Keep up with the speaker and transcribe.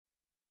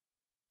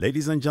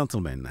Ladies and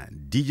gentlemen,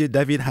 DJ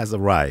David has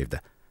arrived.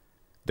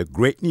 The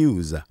great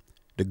news,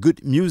 the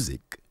good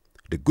music,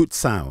 the good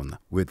sound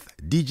with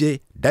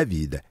DJ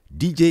David.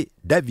 DJ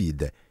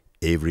David,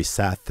 every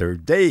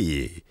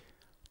Saturday,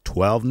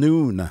 12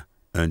 noon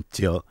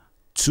until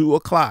 2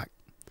 o'clock.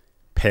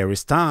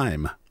 Paris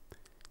time.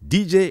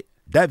 DJ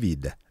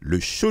David, le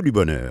show du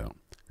bonheur,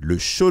 le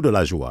show de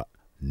la joie.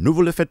 Ne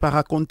vous le faites pas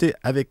raconter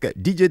avec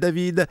DJ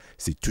David,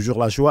 c'est toujours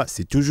la joie,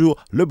 c'est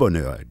toujours le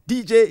bonheur.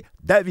 DJ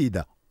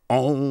David,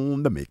 on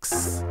the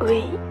mix.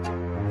 Oui,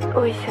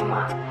 oui, c'est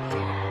moi.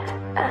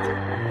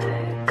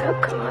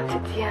 Comment te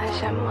dire,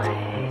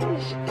 j'aimerais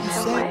qu'il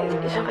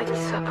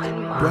soit près de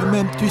moi.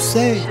 Toi-même tu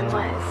sais.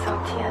 J'aimerais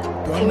sentir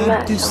tes Toi-même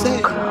mains tu sur sais.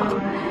 mon corps,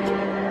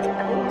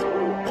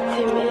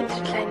 t'aimer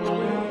toute la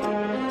nuit.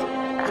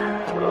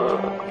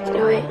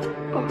 Oui,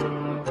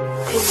 t'aimer.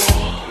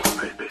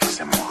 Bébé,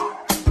 c'est moi.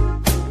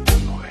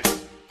 Oui,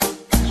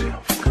 j'ai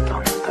envie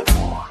d'entendre ta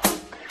voix.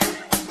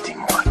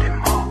 Dis-moi des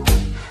mots,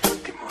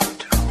 dis-moi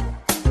tout.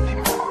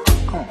 Dis-moi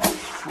qu'on m'en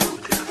fout au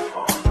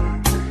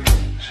téléphone.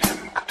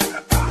 J'aime que tu me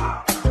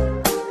parles.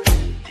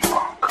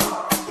 Dis-moi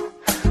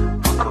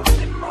encore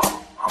des mots,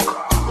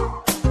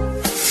 encore.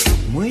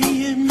 Moi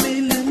aimer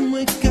le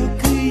moi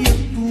crier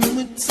pour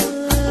me tendre.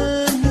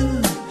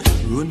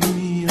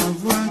 Nuit en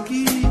voix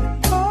qui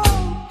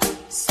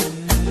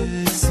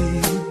sexy.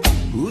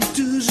 Ou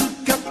toujours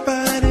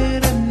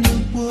capable de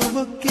nous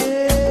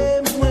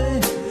provoquer. Moi,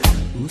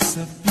 ou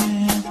ça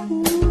vient,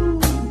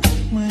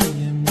 moi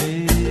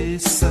aimer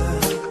ça.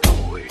 Oh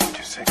oui,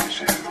 tu sais que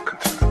j'aime quand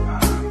tu me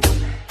parles.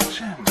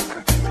 J'aime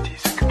quand tu me dis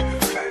ce que tu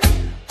fais.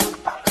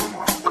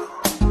 Parle-moi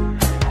encore.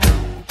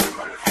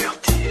 Donne-moi le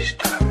vertige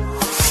de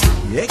l'amour.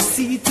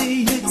 Excité,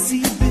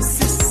 exhibé,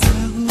 c'est ça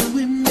où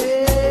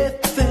aimer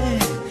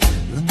faire.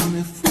 On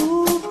me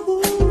fout,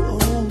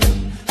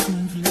 me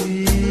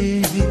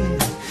v'lait.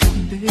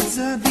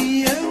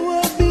 Déshabillé ou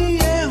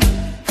habillé,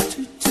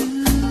 tout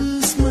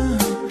doucement.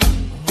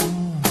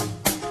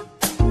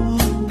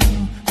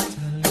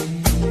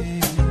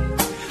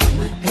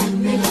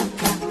 Aimer la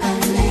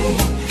capaler,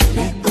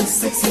 les beaux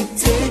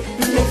sexité,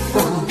 les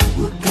femmes,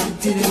 ou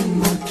garder les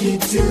mots qui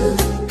durent.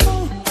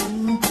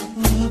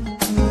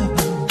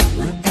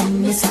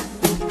 Aimer ça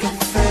ou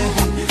café,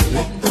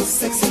 les beaux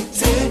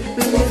sexité,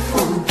 les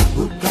femmes, ou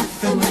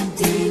café m'a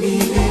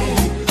déliré.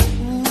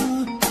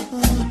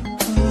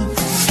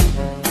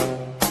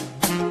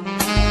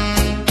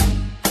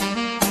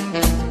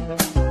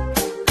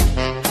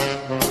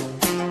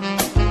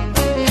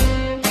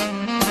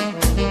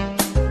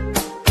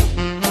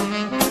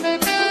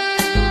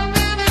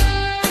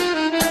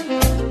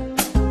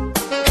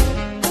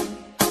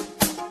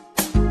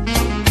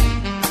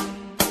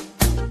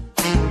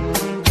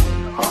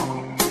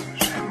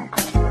 J'aime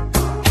quand tu me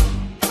parles.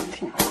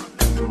 Dis-moi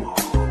des mots.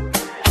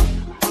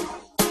 Parle-moi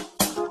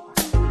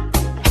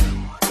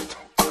de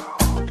ton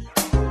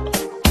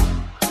corps.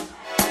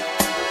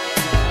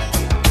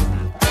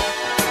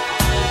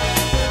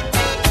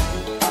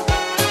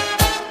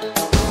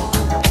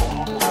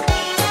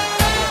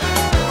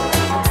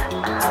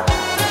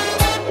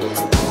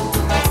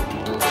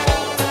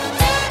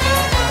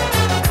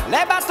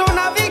 Les bateaux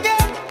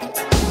naviguaient,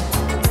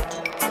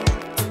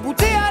 où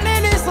t'es allé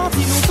les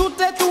sentir, nous tout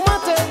est tout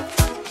menté.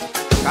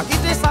 Quand qui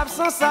t'es sable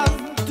sans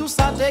sable, tout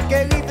ça t'est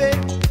guérivé.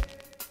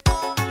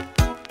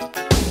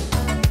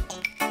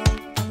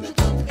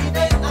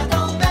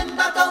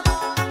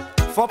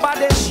 Faut pas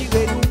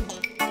déchirer nous,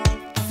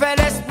 fais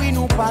l'esprit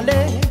nous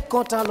parler,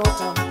 content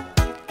longtemps.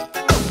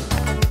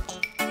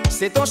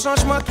 C'est ton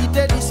changement qui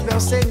t'a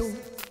dispersé nous,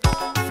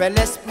 fais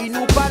l'esprit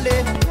nous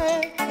parler.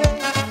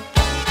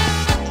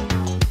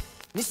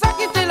 Ni ça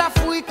quitter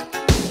l'Afrique,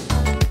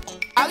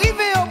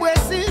 arriver au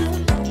Brésil,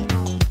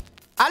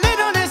 aller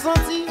dans les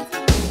Antilles.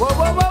 Wow,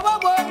 wow, wow, wow,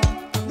 wow.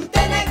 Nous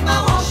tenez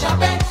marron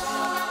chapé.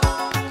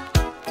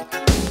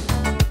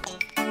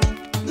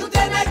 Nous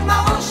tenez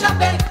marron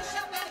chapé.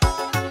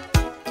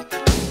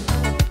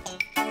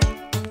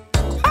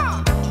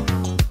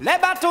 Les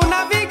bateaux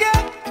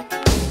naviguaient,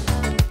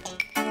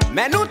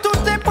 mais nous tous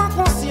t'es pas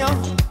conscients.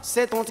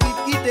 C'est ton trip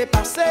qui t'est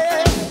passé.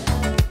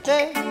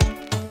 Hey.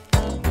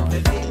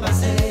 Baby,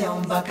 passer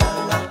en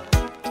bacala.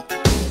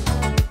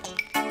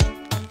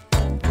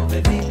 Oh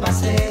baby,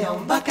 passer en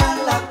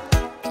bacala.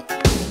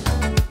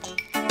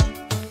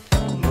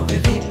 Oh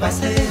baby,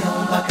 passer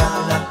en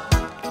bacala.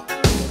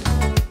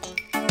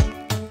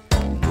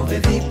 Oh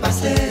baby,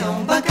 passer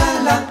en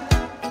bacala.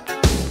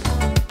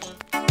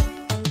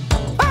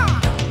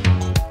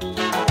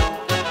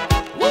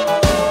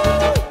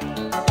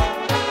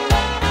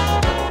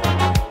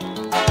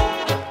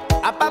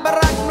 À pas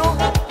baraque, non.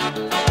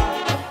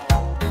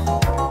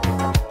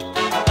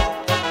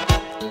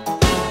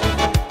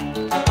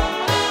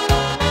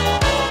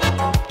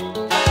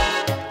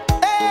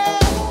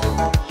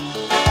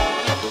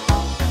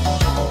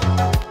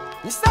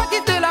 Ni ça qui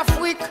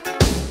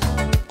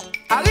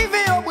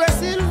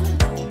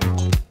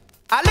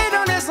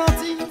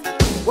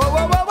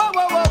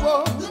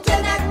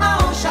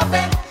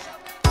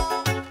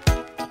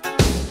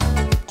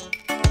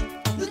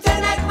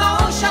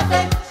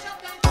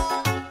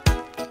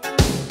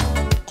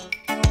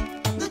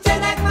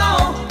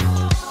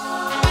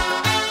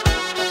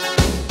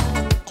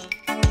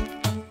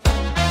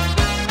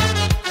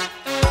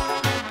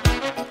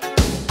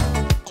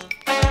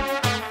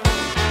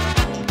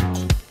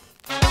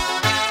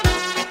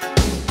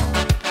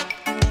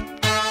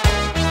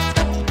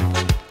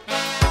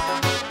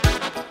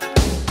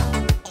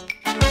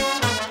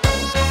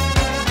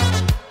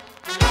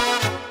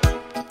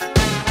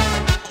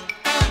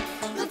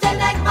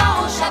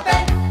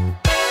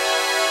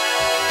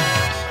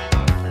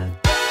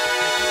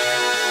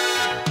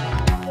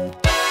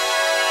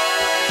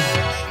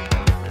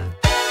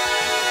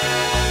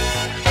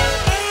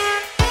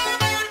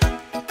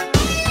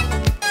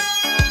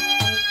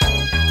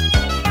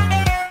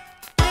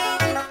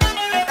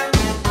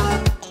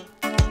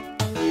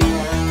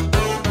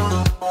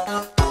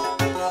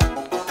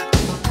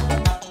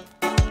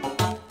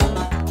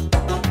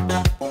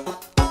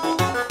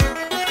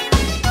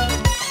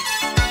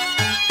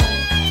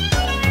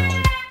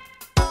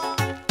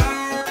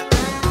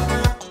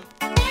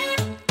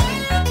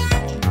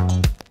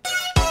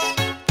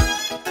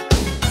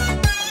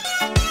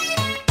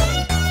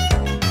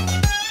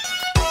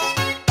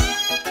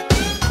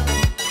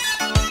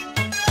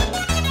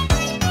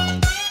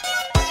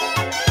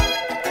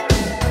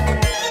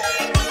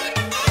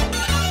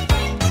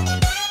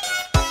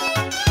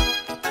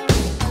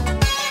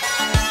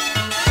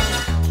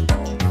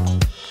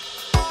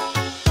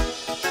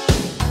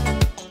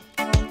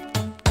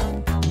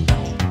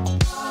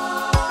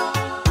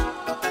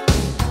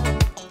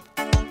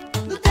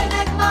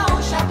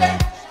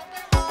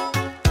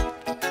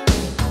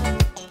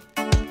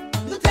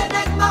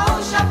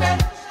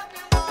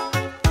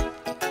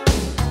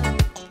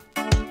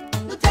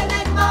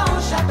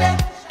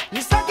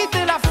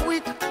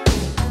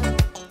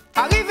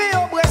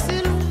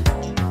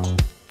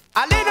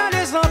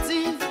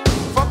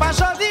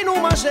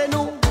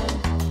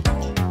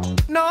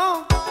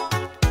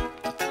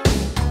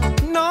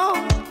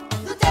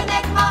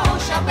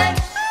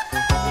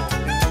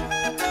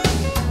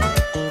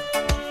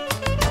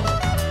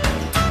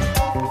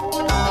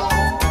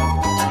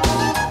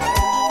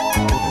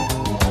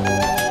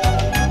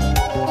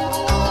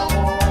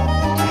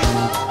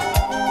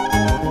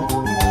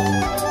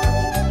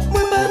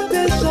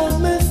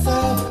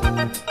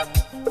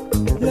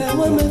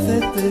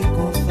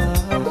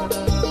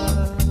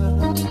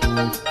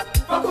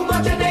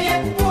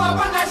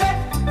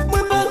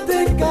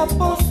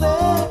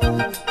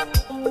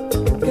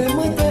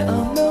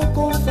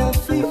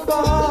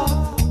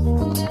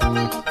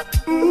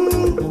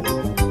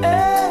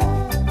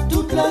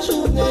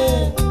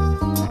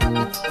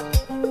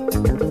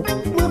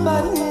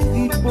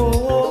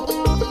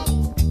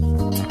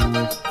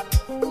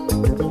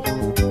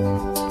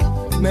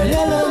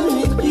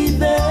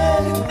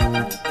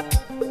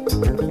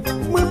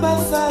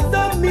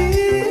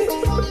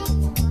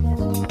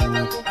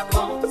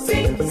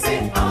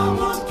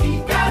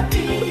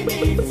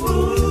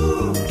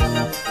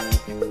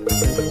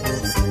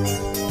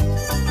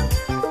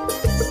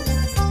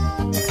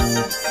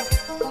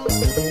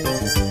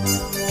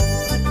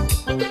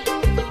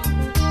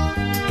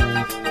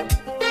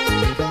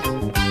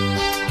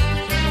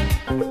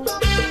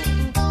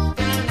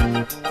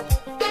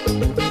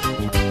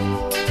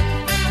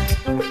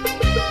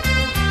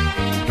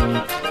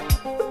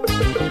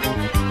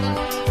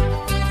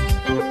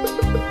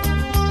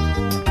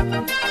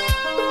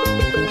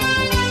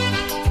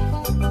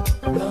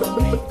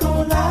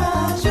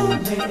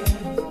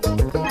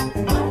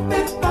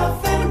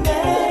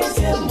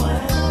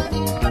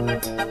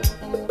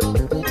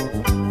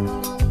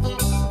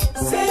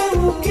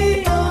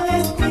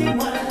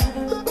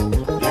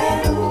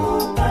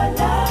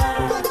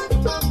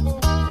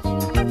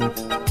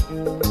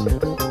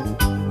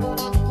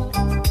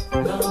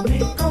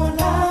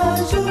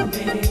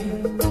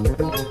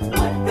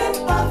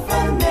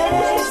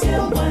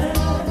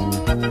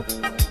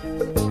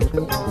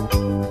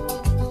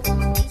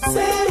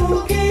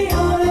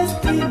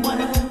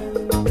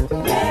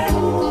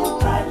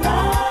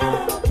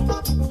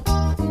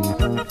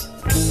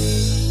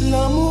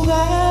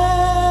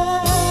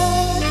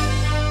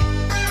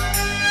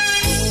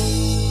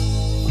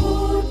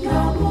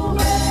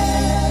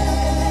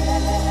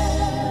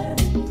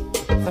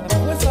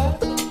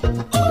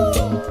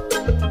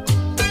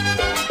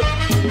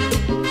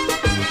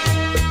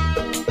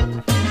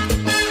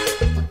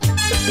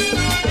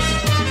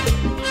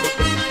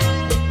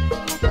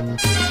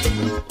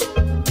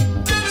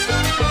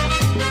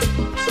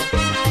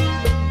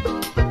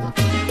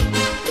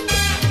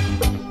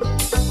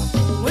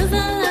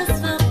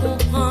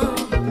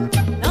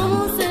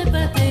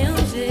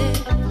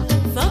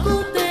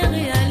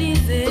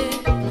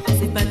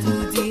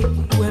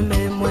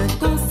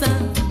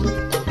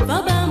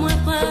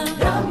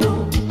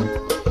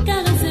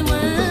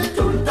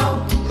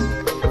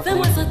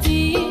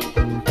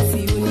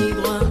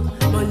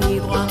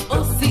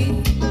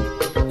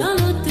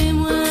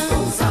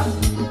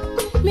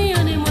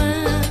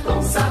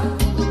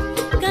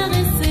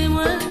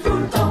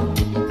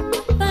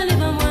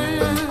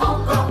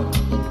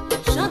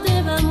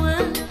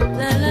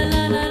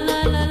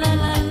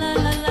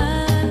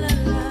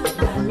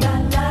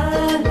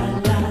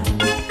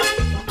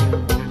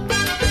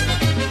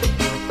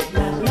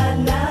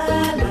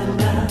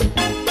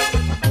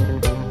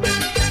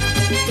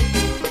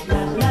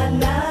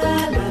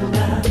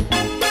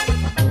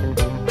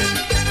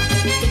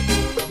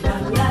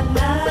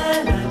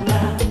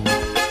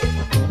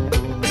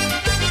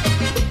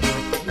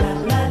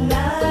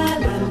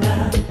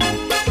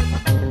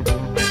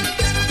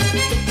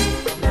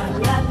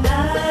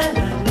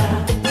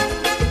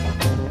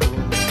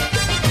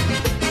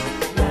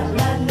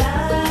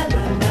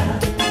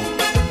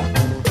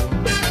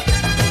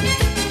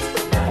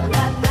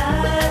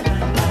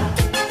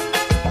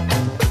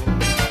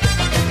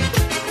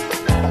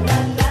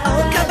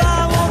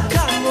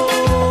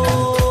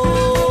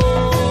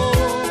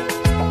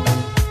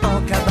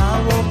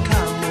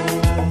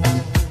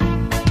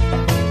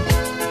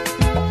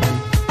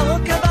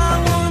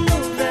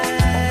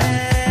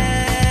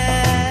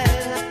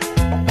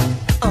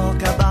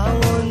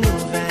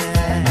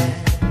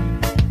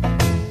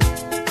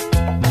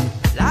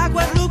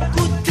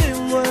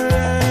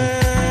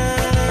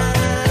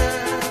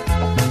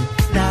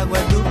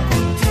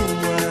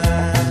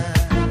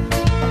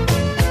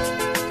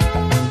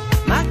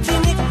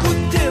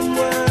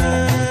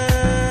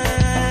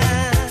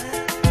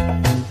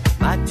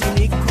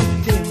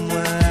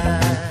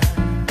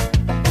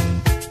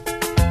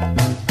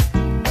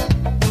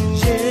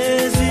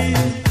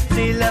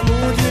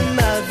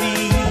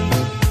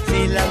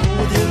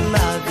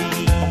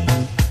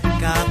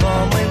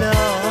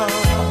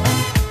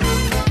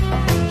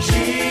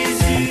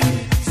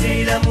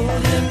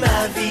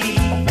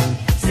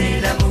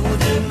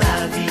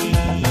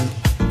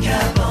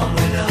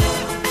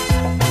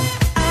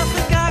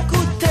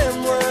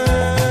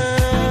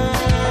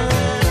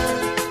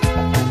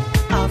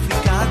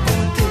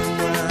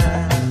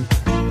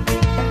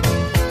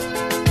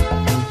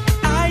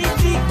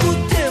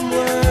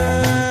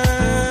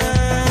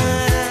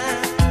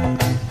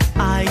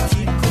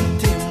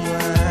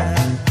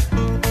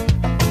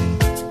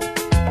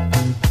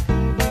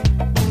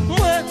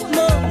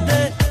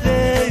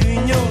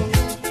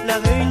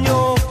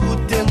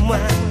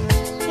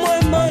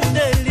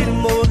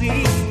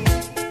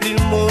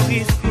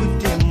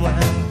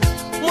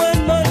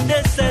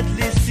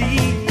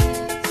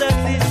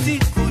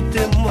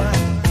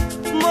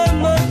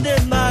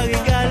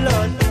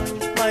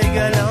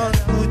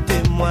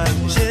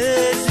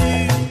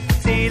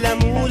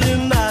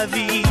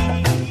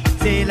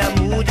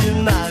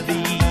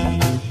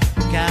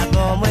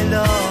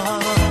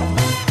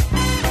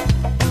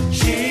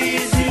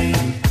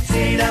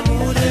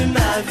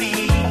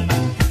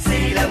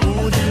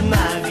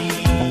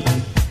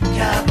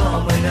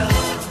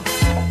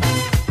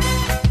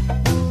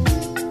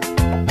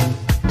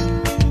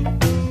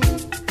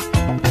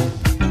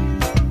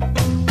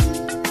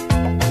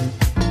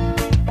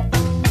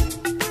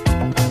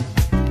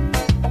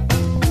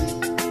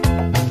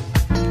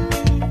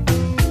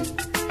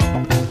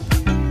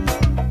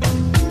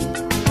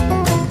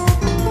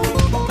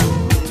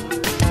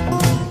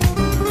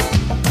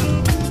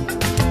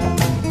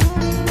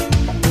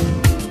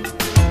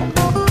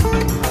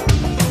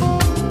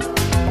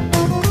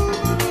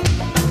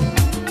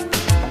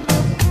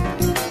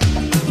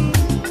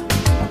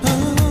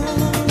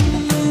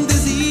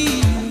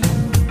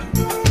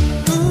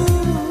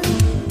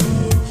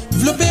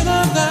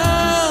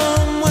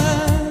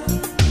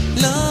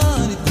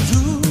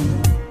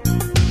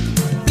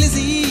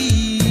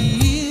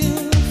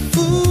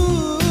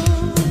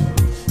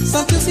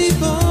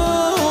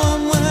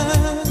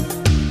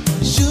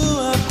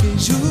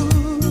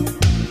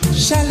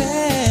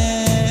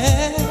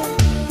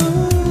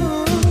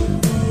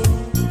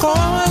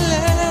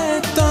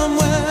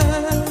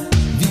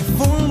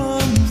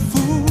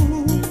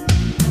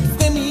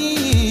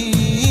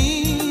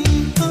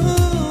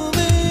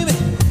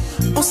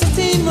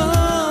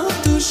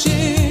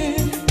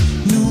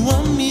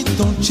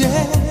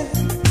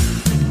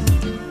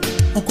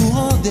En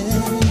courant des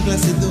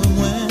glacés de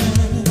moins,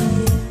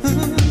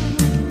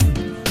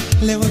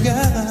 les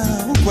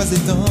regards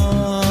croisés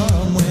dans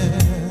moi,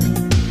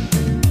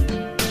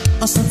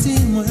 en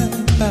senti-moi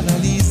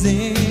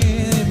paralysé,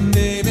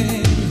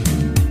 bébé.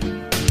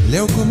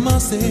 Léo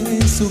commencé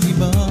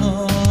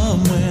sourivant,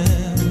 moi.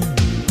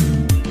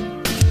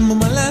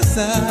 Moment là,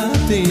 ça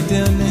fait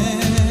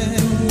éternel.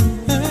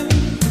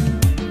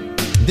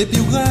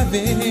 Depuis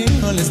gravé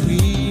en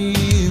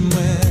l'esprit,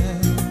 moi.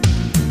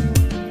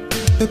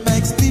 Peux pas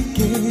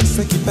expliquer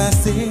ce qui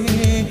passait.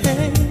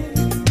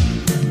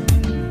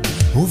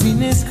 Ou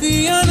vient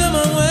inscrit en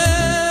avant, moi.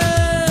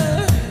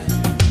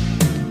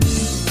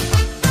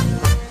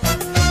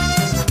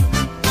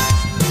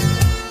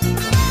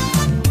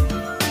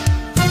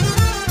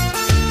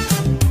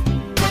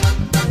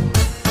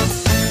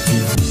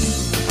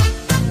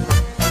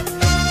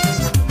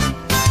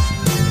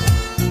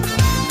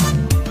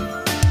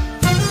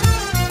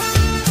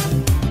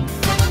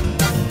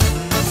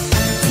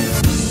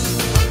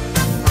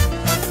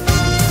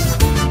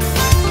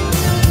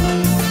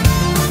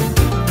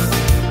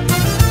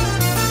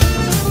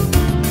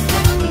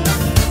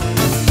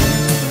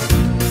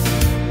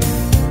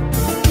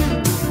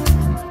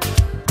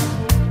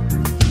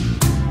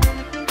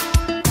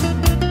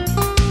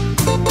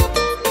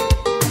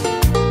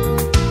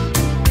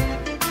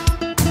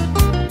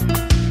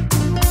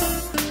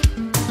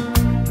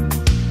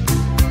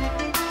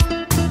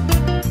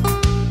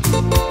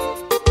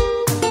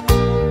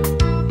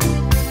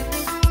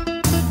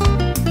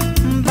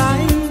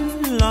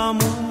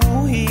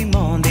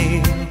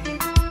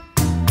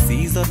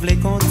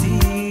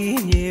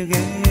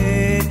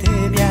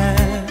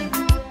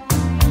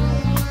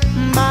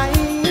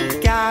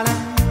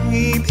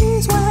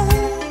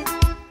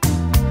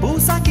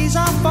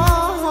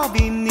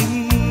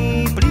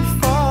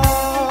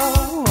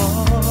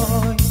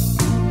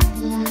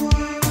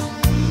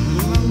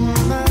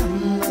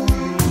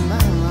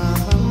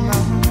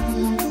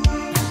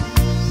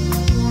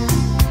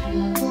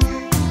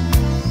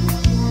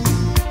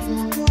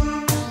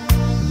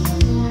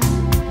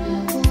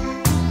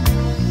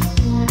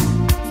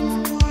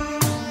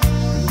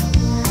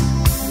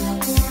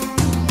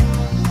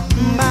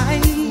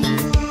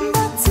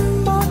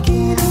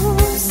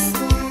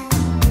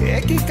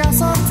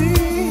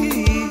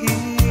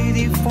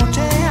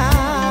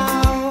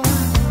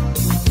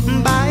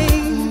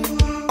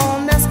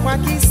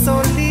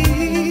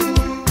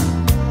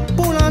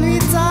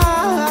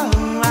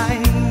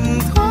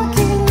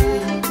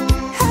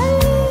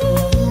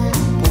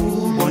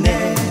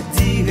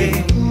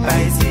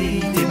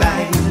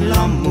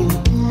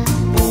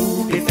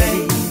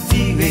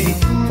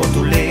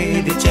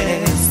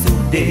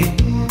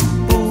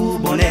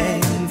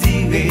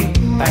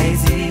 Pas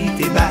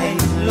hésiter, bye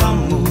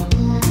l'amour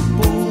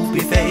pour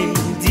préférer.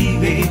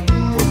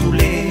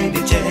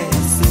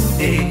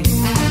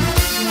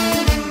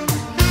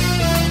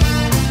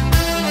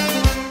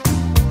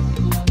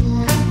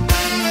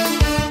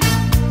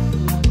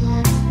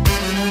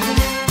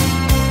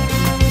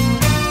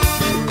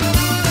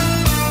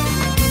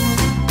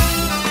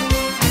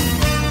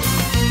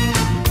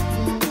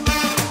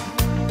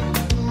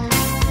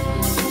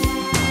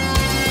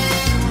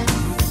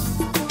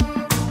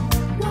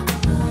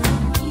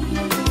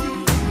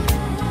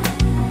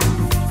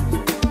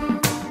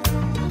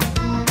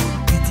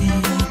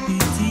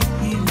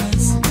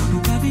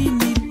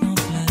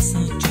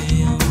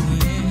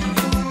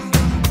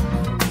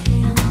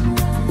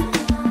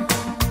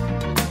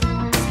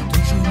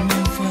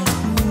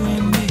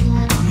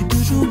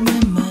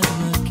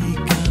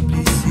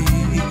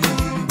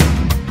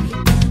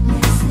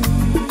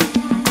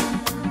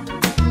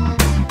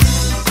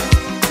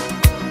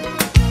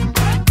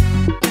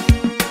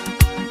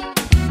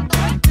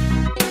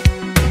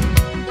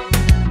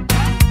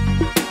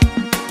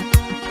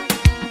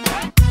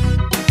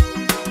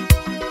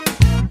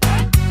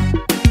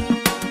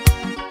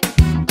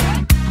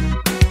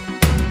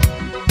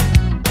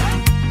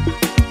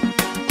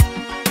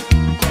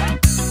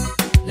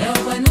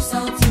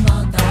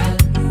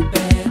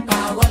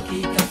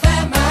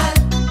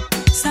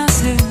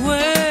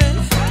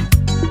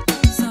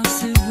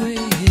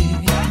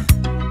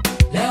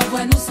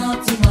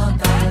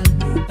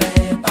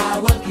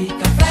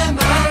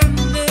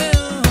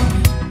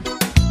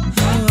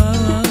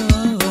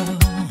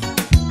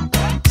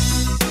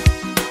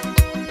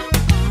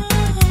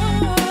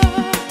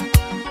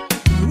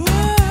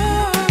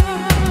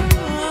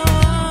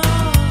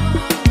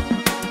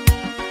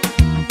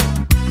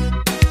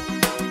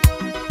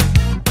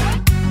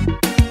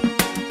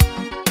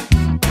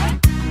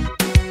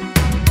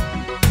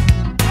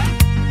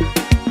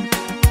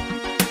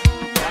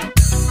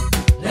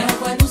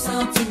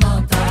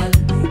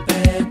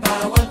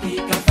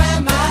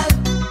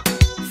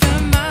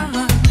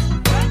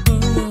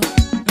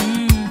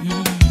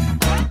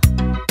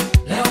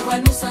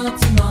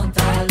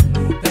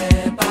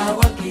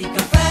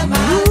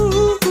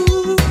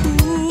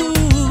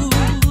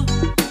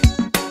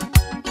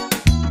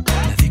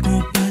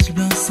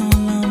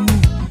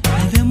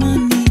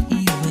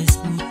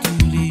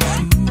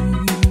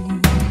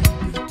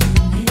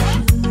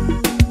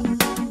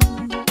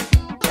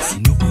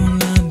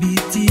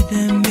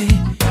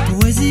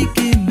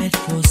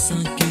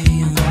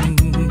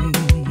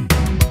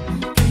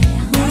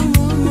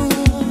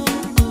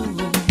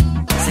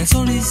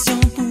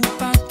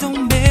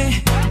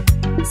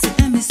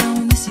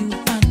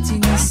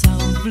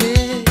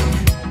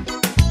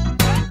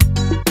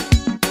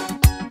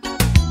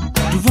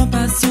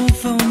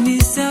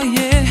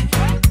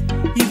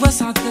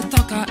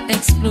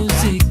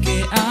 jalousie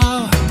get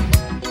out.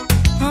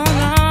 Oh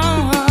no,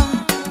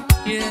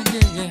 yeah,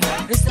 yeah,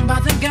 yeah. Listen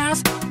about the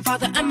girls,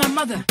 father and my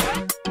mother.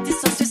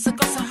 This song just so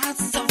hot,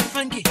 so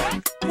funky.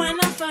 When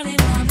I fall in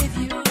love with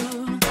you,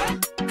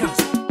 'cause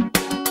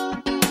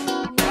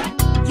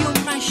you're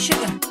my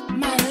sugar,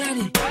 my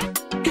lady.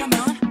 Come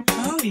on,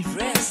 oh,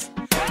 refresh.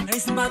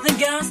 Listen about the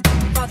girls,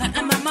 father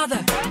and my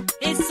mother.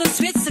 It's so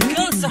sweet, so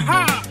good, so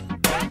hot.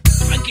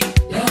 Funky.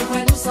 Le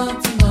bueno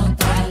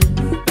sentimental,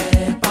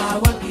 des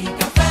paroles qui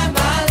qu'a fait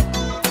mal.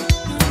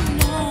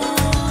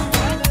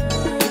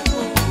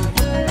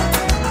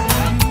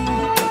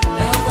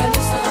 Le bueno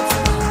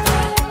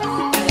sentimental,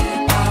 des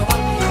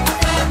paroles qui qu'a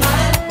fait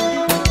mal.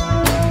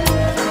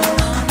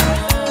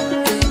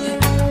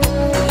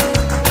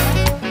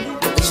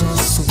 Je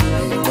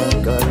souris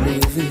encore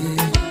levé.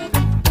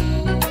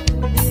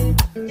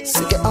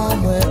 C'est que à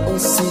moi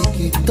aussi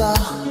qui t'a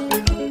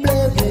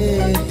pleuré.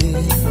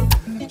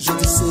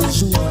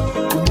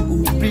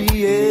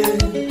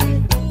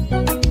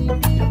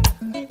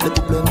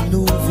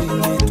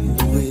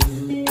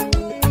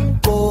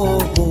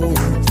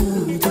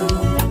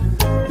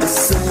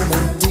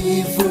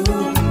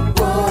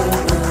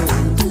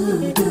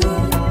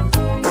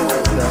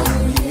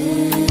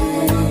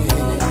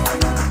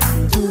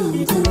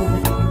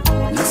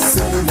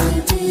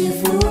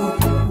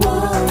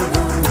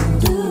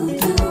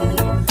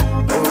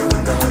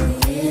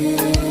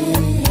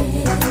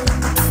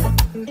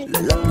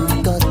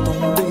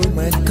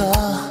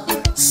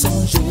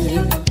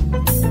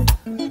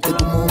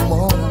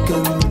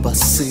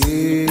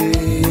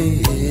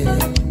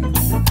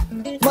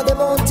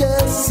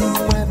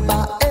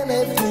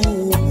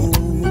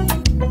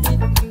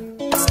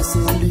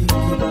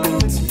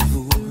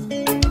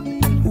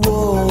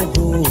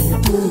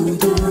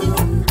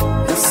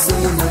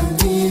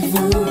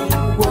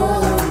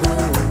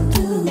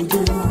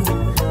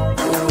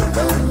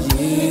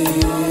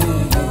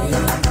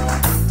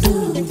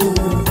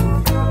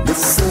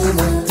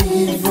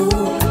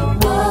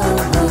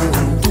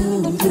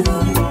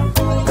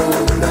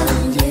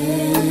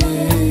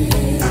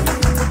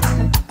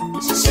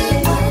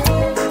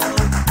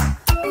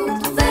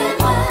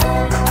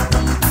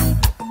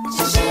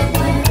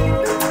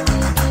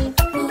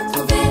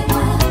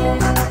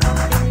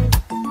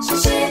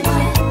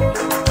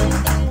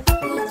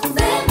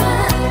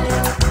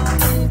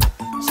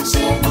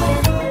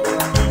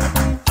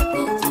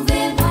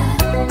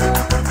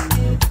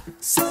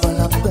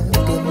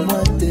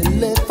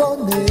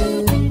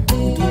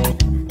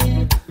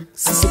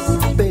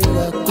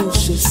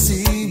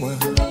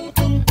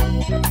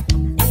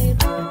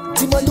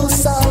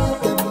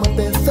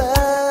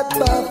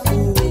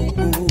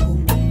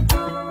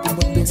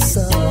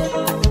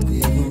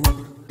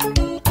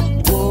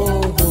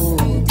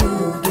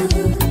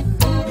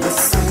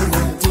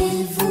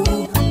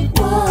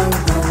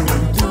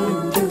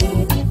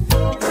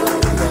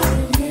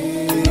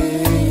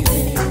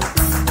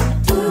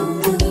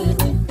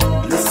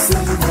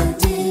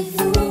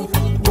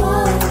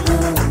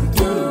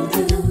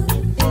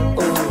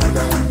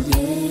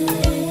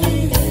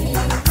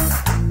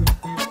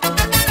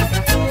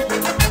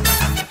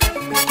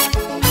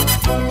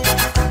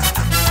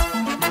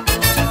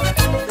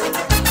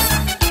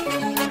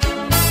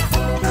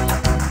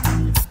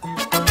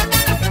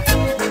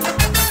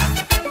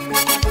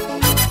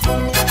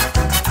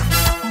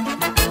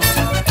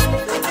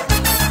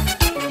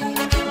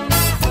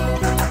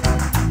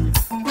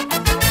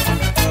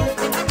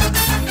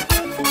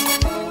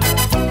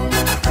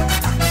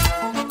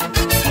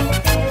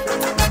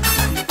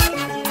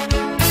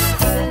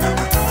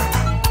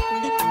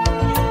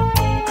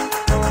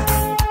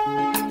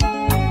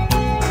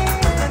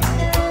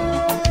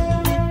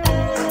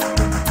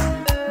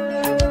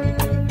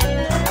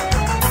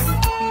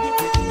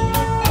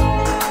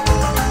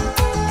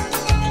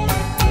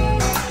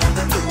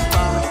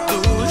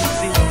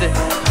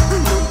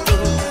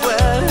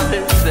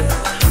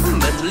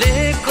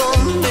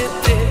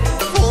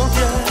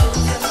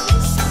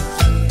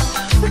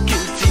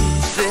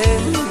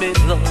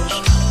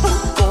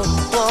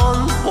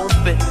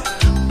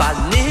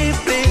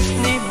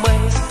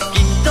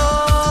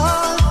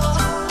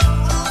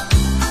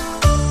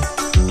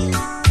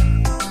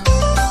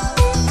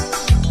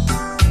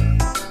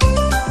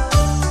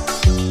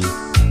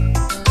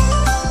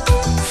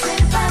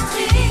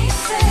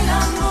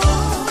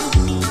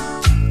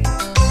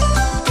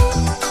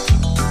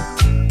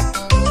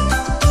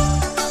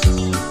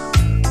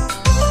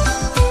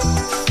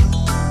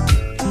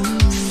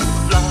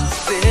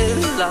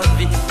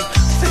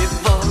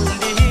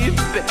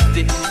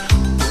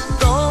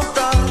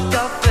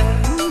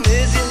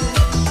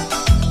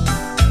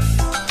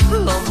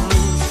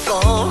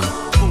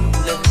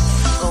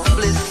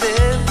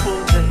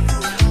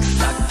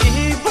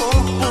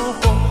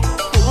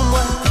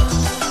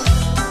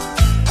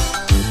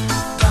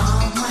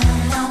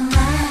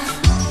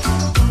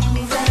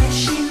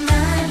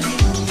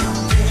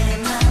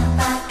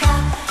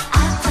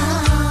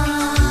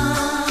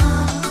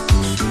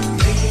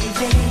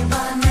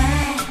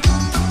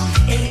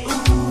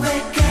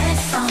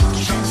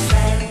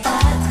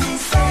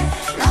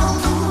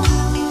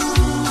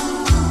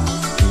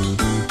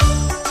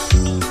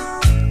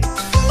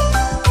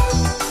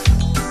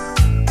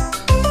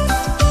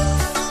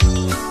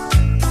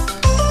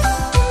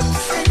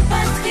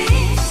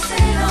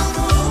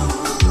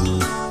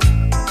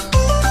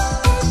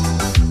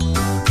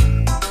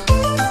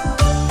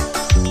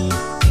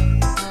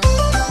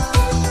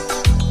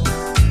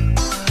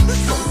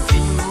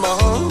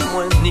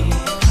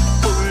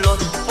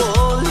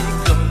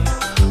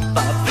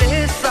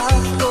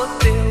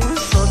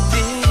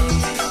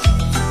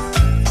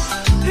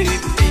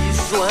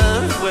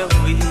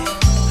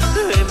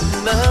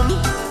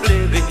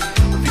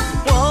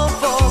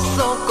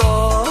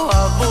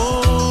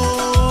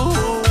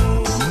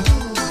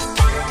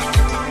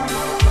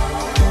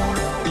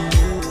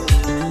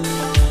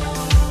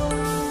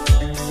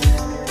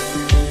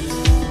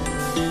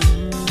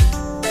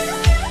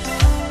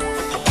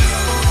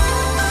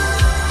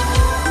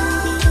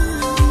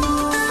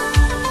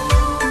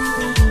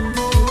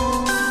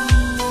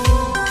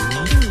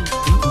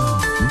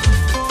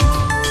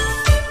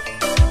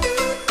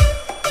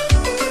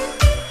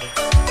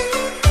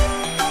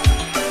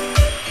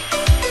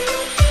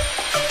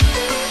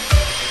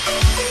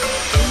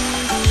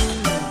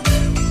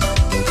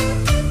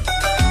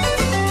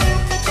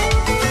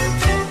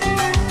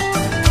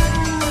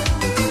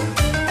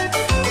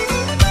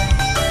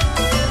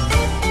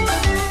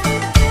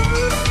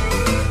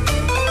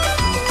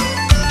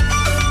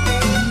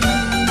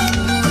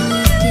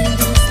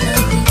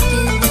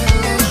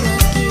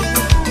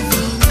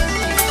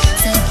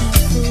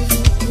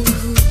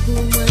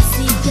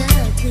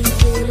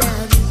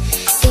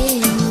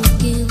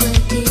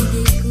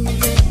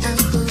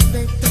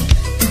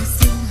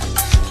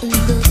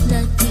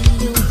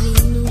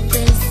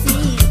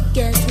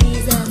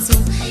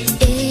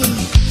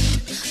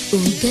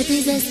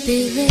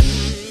 désespéré,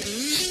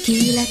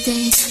 qui la terre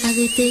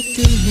arrêtait de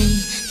tourner,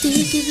 tu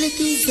qui voulais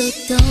qu'ils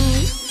autant,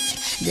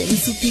 des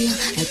soupirs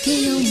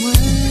accueillent en moi,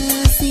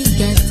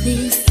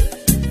 cicatrice,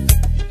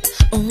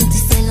 on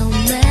dit c'est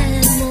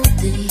l'emmène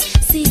monter,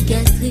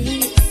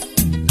 cicatrice,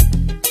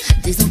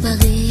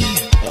 désemparée.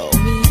 Oh,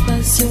 mes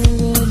passions,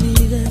 oh,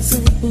 mes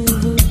raisons pour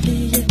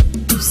oublier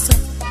tout ça.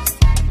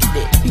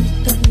 Depuis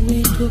tant,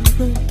 oui, trop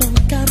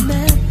longtemps qu'à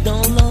mettre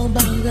dans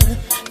l'embarras.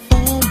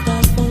 Faut ta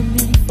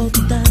famille, faut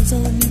ta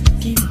zone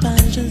qui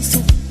passe, je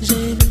sens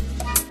gêné.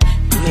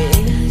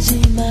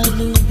 L'énergie m'a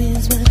le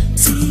besoin,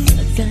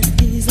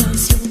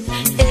 cicatrisation.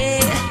 Et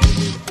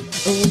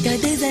au cas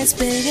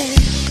désespéré,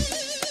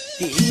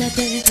 il a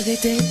tête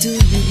arrêté de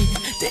tourner.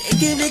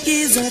 Dès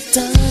qu'ils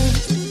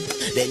attendent,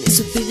 dernier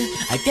soupir,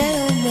 à quel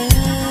homme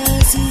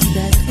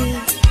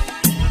cicatrice.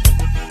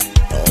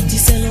 Oh, tu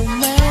sais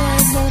l'homme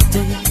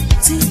monté,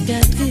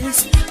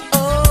 cicatrice.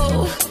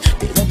 Oh,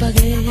 t'es dans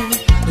pareil,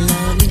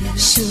 la nuit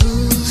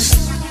chaude,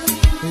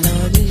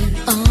 la nuit,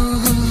 oh,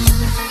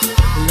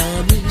 la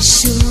nuit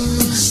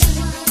chaude,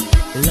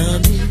 la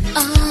nuit, Oh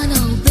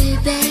non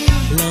bébé,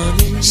 la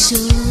nuit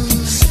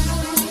chaude,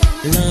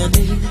 la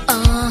nuit, oh,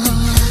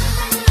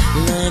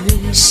 la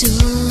nuit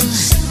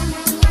chaude,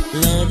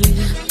 la nuit.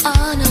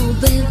 oh non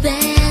bébé,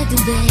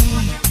 bébé.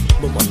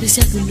 Moment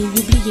spécial pour nous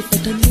oublier,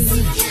 fait un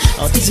nous.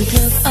 En petit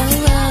club, oh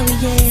oh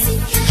yeah.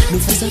 Nous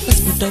face à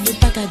face pour donner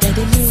pas qu'à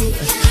garder nous.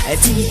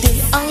 Intimité,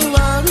 oh oh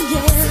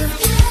yeah.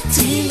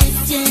 Tu me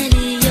tiens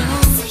les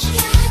hanches,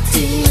 tu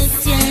me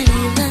tiens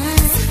les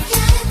reins.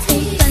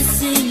 On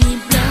passe une nuit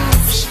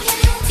blanche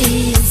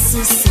et on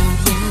se sent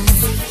bien.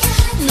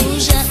 Nous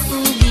j'ai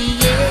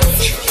oublié,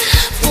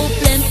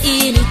 problème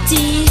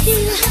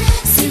inutile.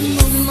 Ces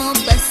moments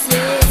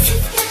passés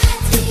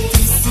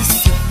étaient si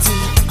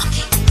subtils. Ok.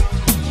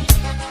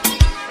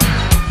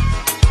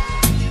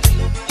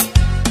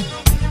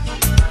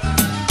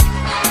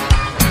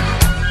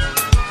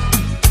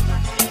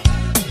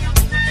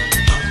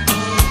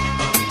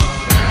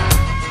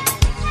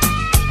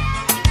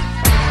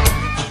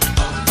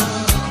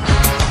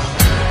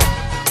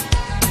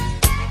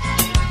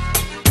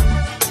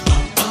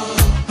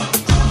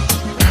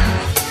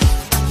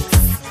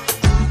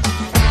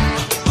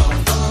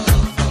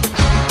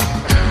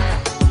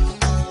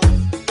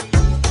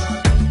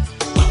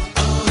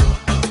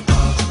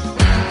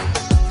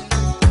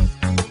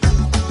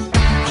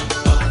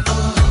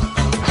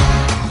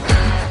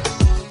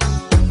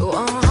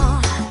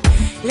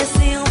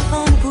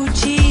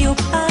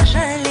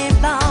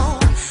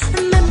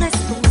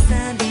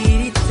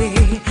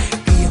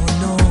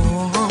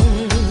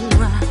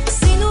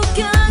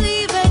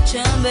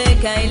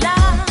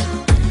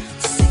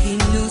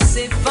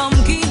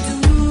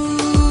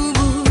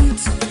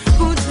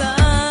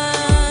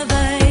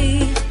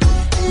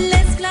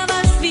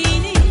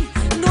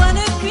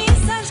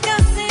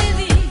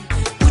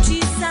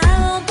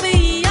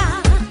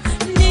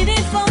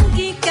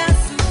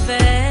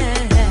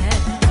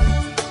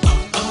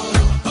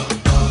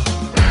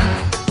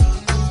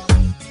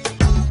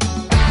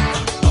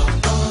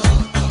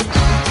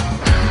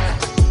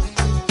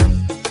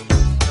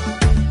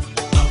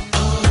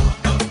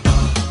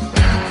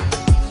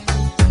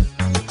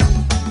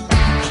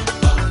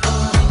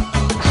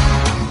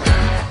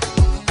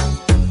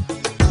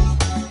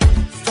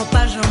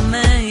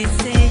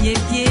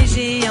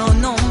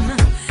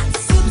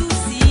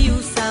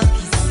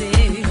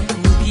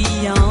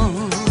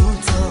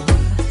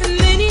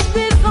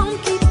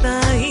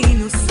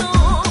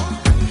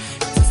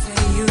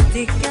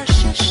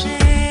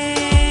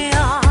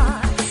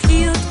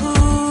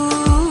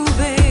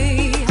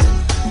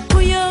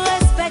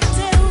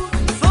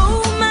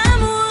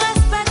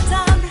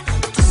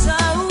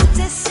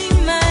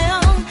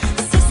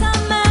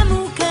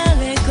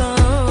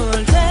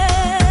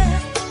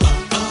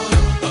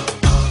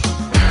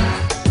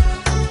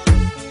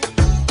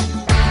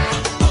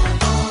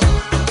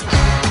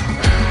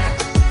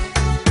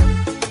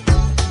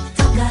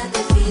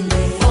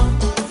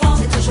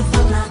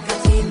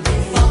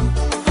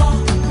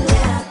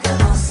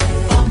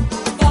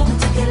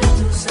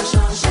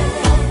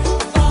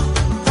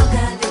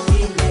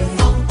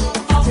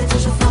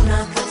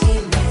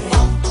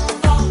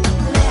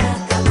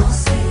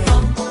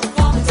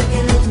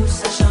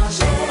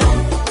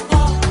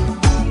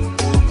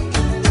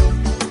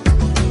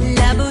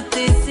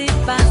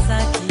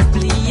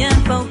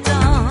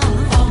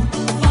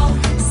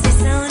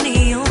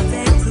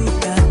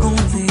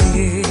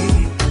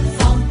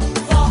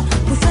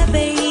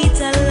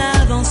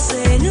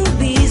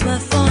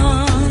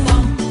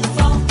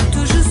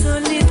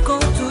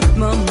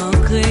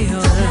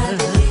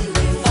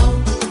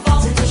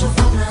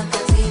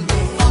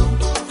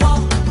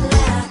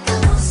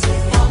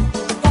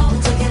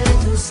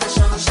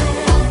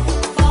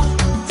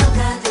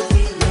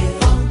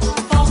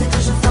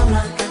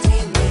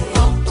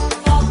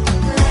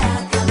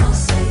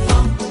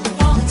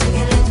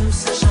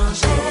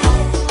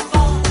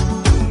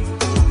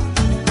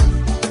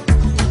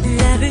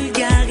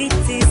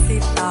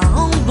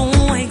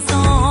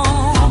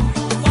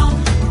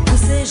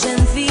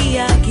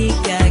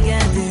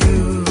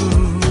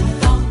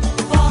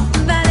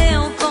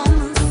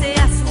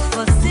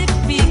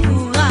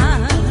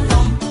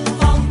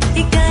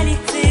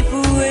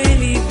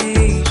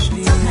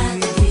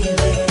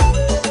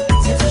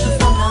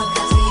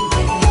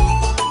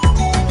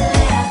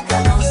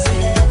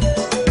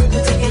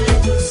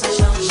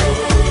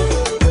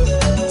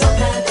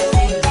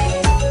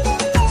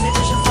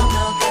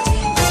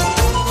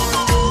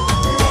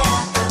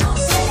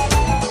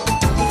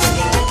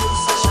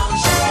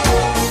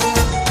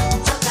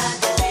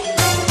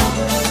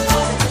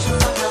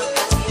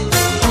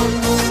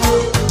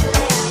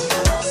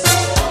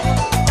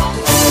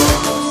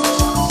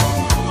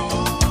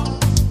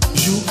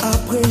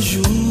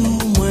 jour,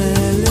 moi,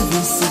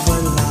 levé, c'est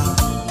voilà.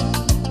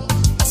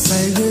 Ça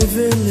y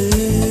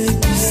révélé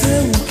qui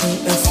c'est ou qui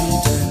est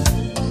fidèle.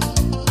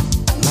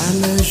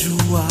 Malheur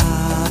joua,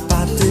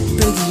 pas te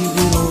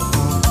pédirer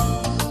longtemps.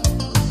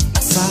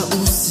 Ça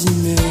aussi,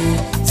 mais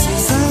c'est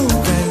ça ou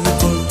qu'elle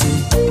récolter.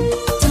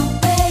 Ton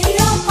pays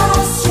en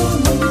passion,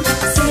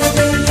 c'est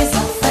des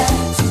affaires,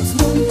 tout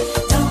le monde.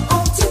 Dans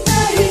un petit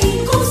pays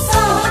comme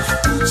ça,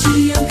 tu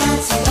as qu'à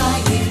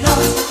tirer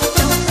l'autre.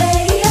 Ton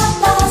pays en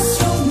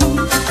passion,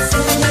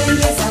 c'est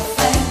des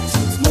affaires,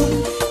 tout le monde.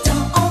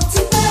 Dans un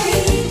petit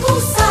pays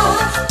comme ça,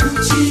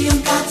 tu as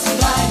qu'à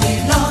tirer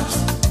l'autre.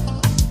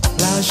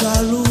 La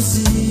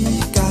jalousie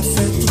qu'a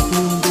fait tout le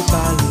monde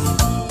parler.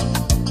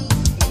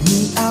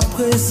 Mais à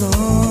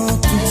présent,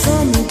 tout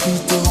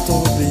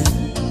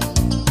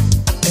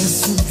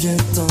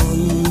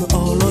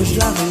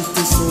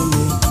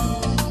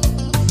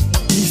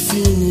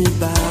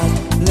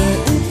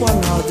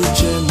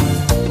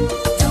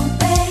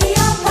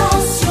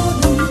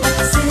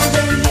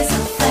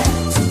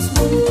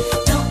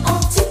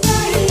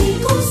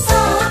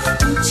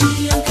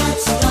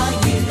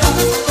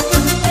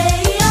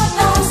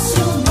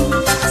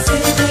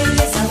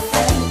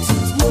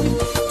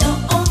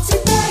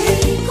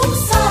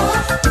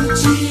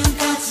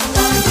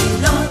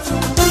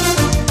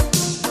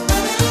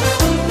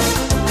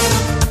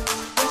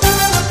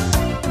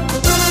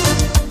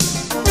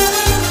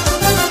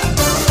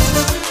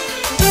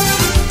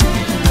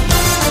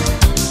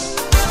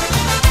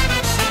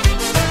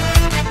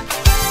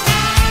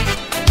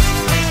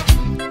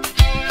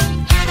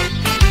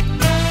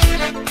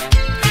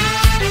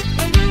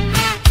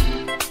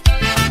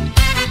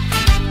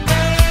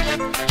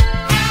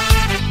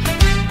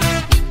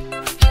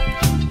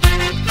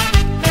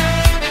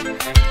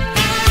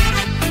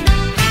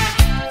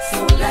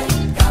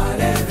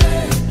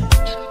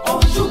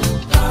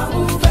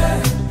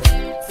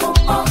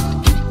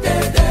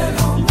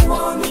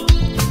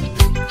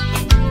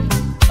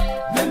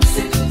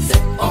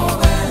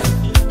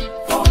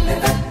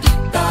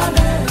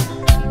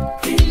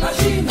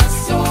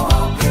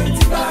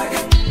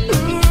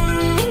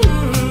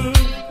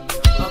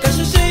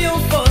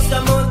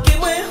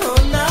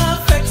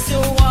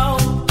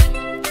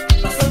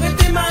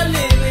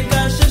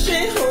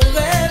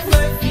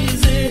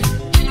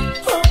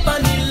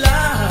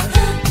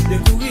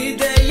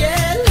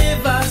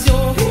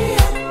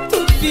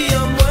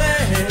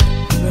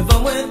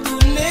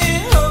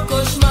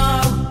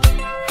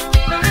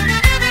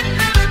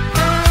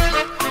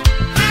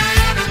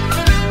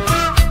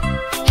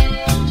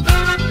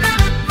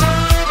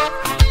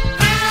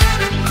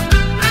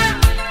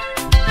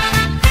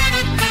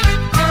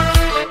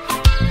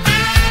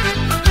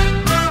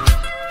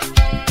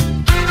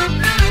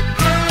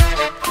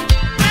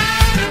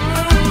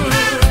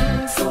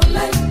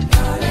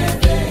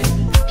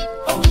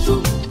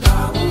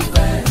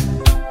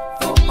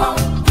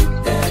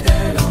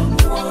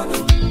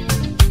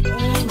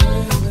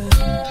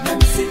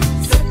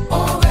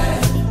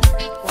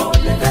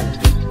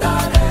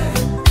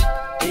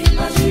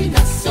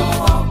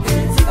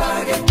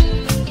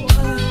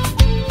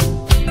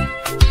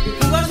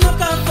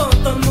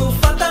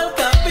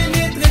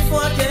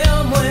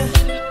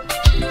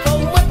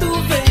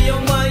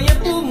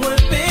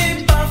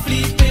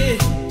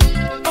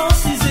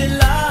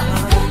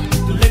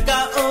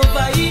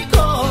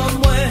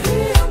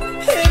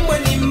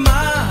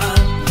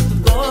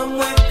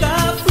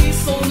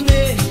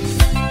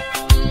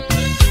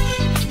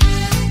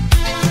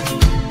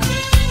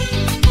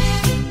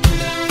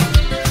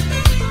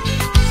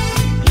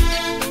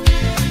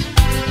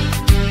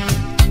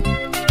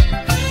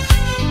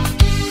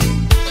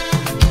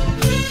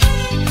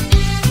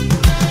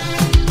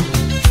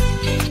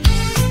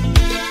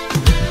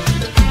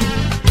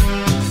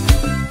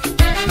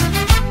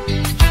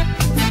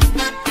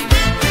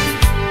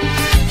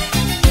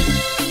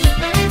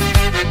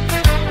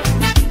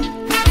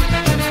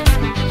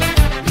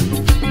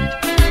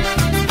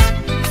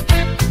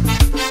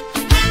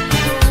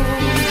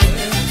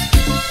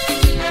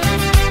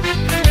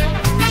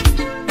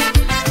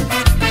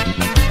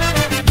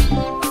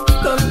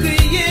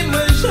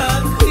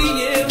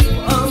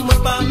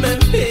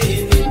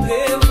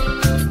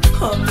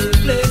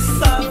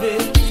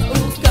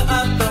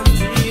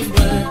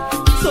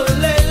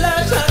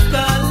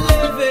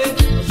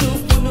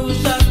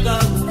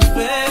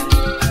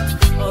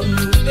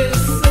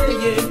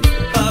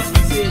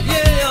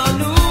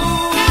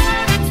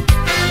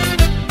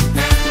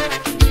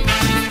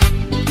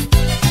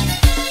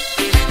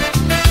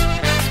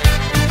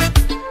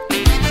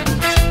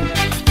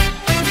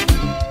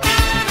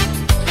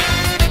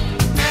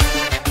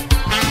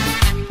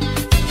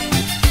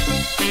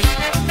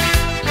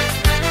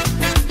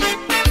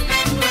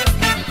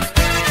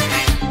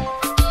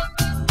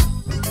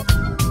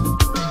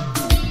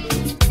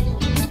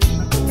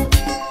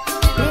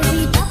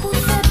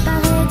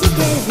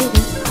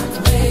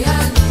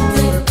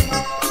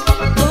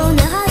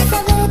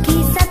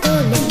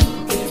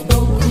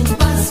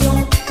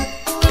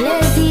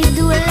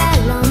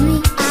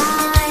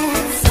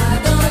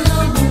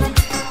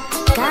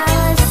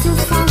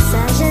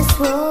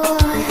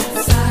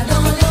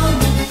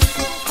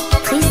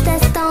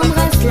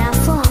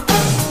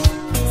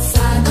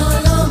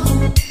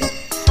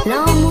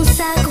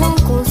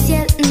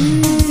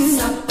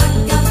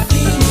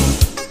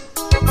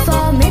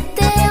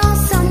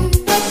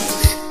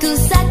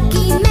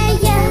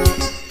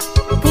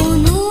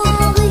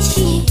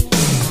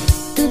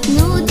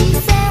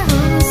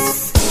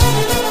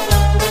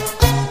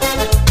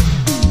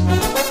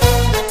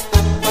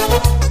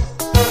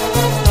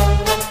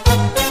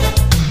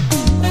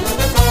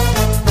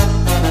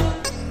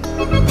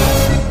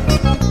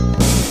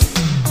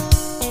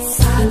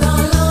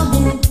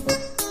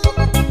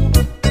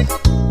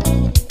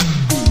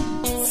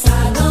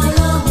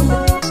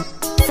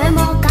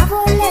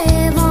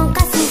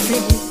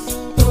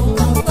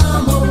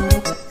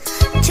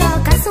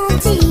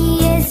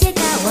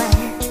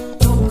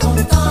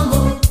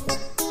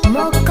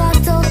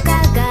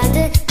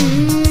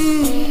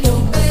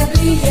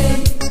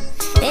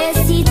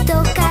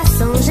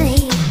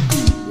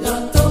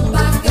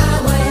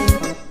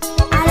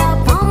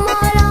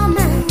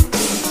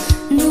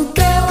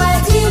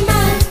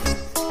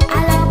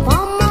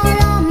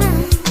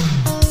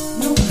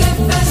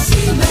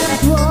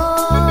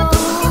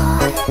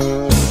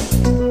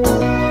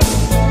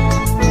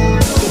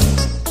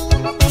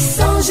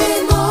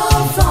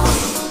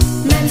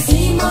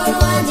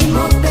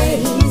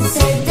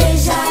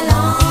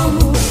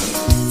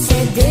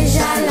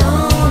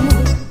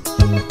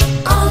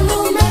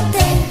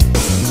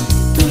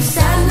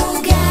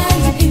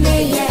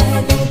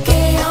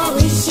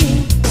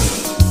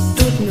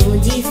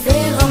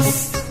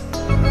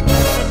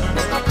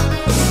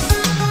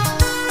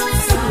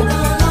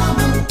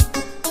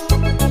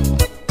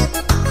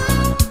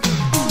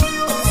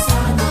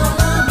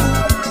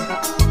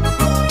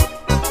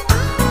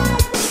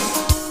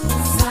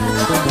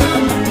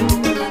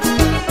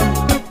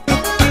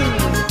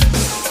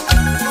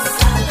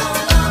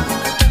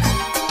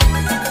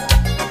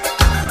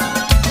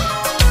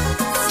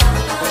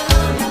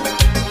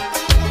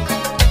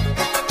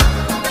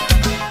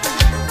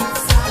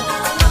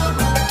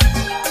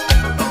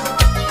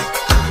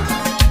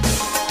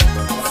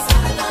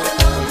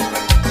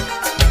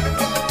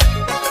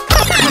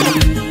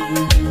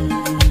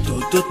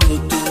Toto,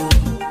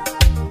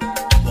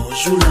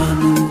 bonjour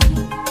l'amour.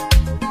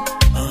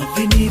 En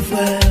vinivre,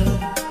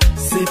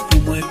 c'est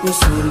pour moi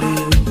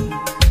consoler.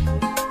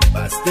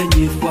 Passe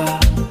dernière fois,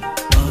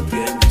 en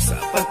graine, ça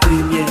pas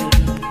première.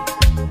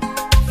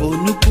 Faut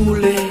nous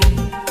couler,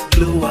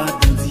 l'eau a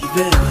dans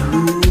divers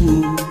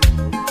nous.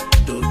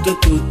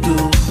 Toto,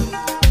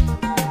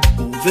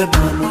 ouvert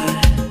moi,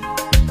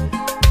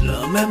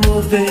 l'homme est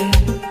mauvais,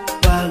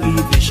 pas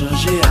arriver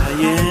changer à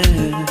rien.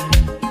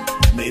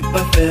 Mais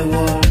pas faire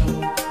wall,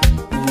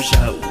 ou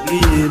j'ai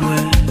oublié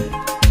moi.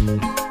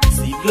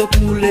 Si l'eau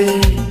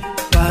coulait,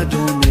 pas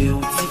donner un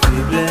petit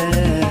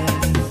faiblesse.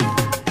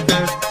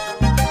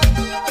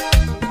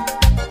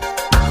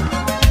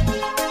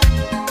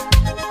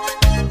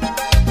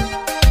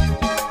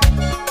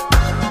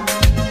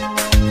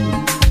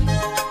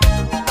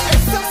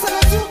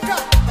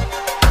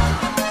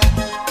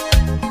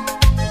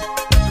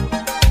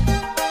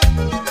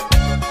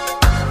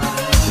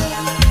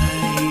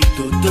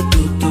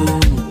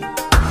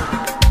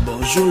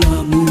 Bonjour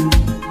l'amour,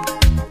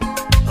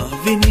 en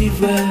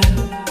vinivre,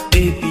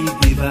 et puis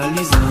des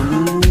valises en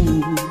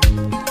nous.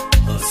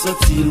 En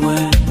sorti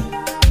loin,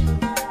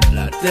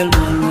 là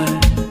tellement loin,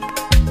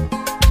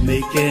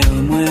 mais qu'est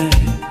en moi,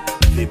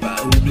 fais pas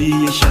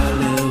oublier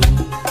chaleur.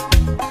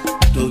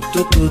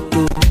 Toto,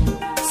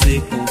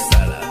 c'est comme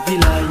ça la vie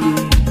là.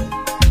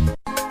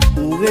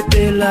 Pour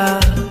être là,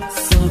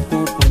 sans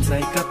comprendre ça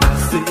y a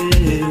passé.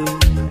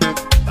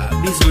 Pas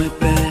besoin de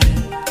paix,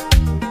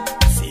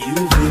 si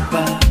vous voulez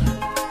pas.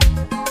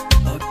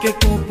 Que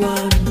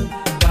comprendre,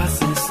 pas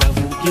sans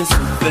savoir bien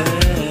souffert.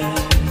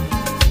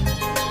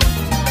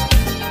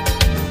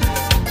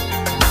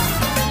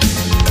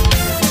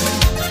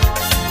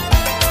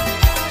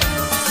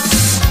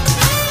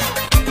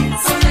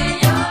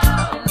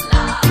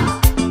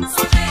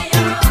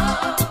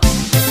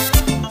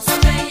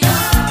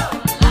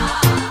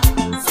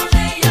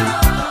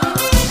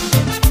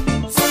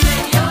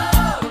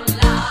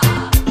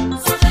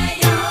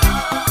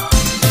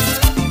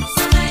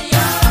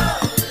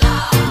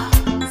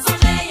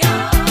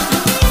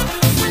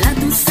 La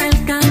douceur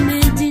qu'a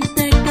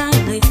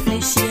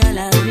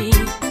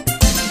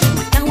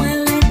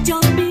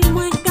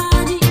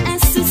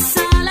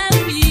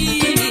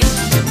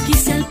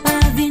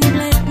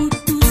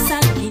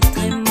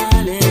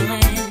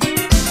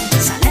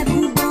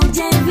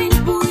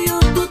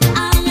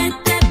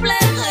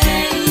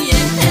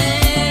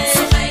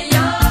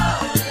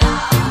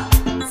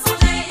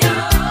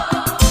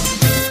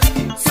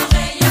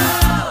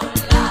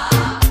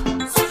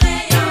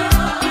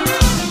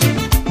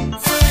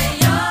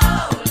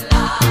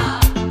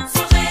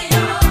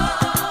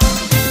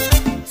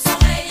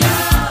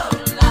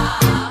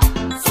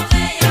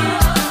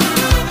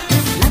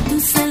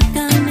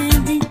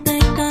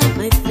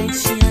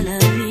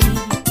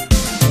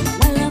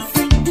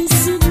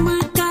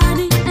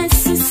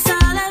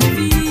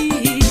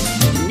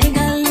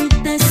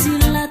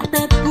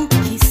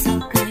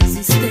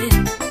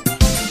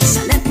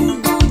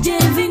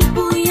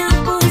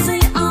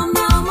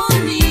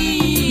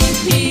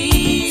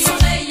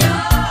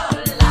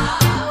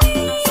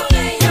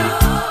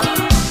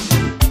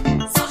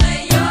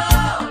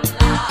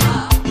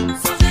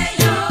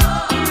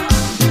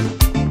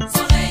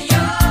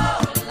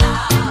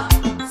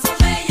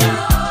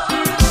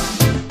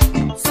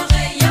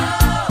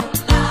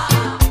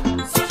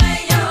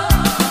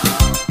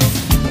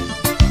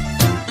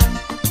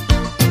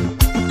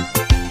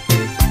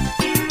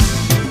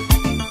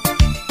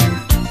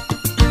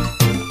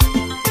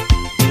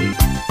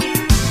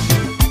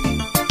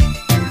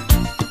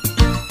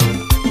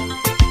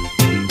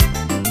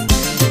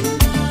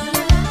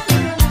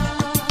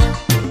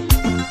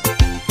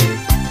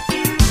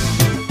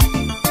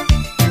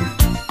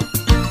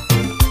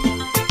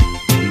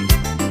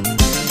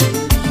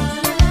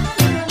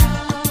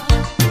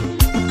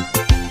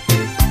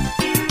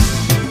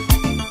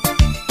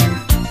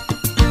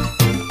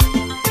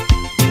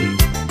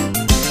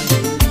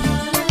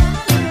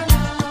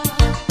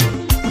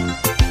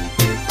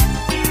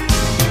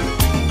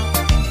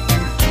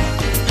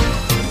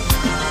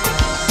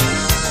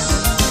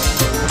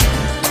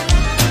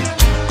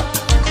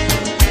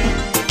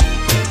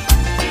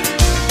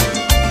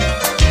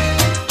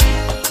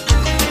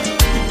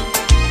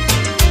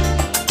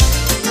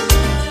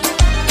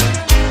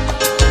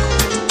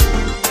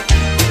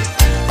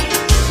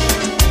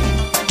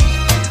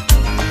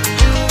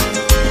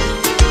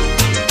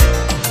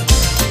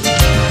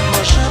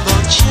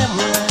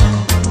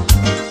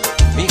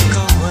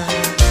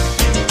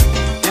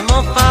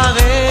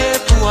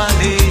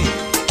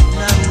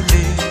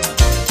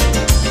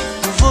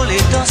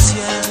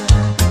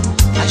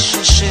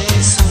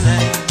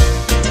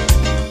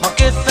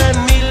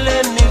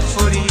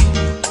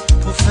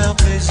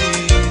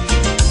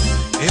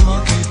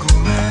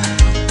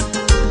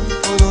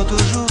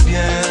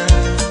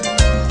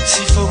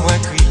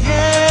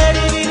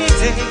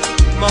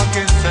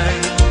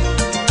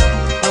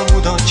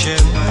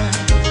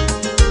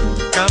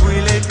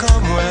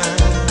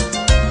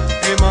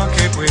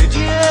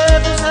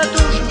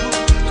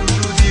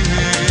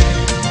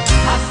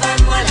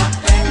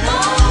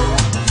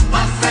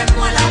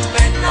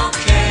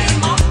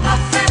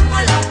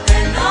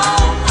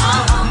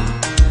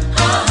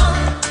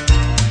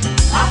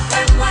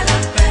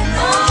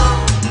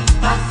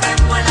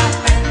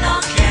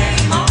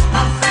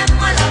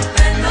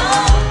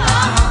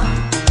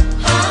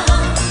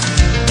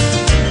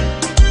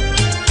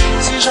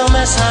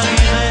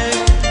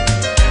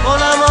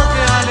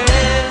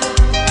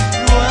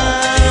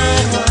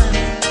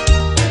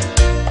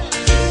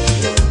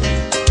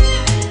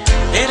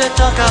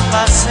temps qu'à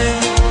passer,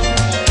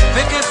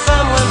 fait que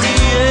femme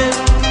oubliée.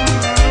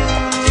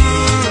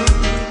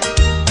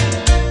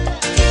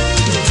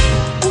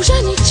 Où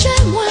j'en ai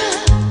chez moi,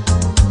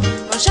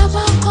 moi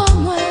j'avais encore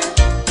moi.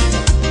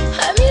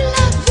 Ami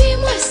la vie,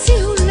 moi si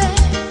ou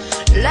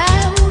là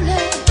où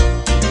l'est.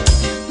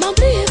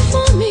 M'oublier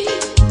famille,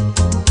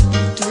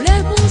 tous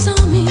les bons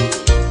amis.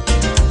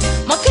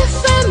 Manquer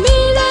fait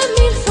mille et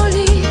mille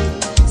folies,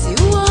 si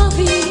ou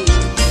envie.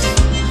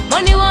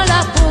 Mon niveau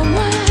là pour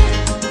moi,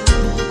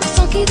 on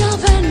sent qui dans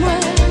veine moi.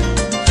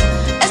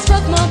 Est-ce que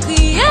m'en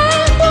crier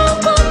pour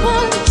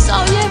comprendre, ça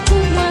y est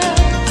pour moi.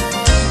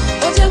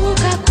 On dit vous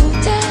qu'à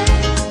coûter,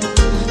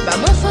 bah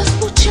moi force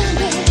pour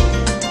chamber.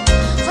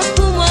 Force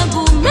pour moi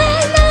pour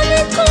mener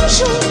mes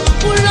conjours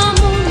pour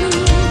l'amour.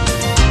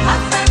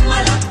 Fais-moi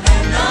la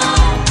peine, non.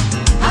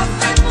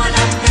 Fais-moi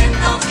la peine,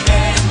 non,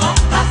 Clément.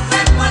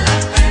 Fais-moi la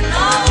peine,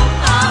 non.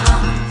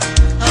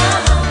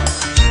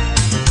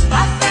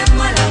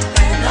 Fais-moi la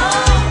peine, non.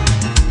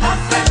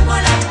 Fais-moi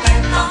la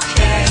peine, non,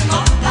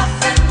 Clément.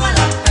 Fais-moi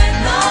la peine,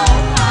 non.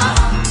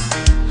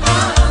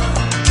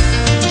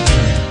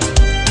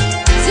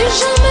 Si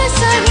jamais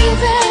ça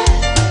arrivait,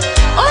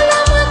 oh là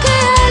moi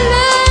qu'elle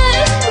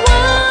est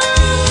loin,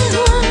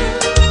 loin.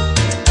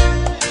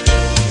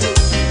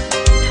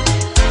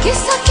 Qui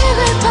ça qui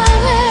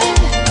réparait,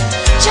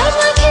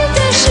 jamais qui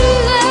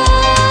déchirait.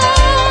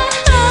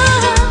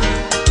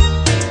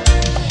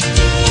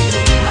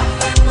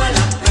 Fais-moi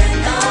la peine,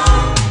 non.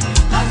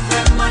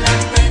 Fais-moi la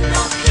peine,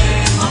 non,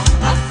 Clément.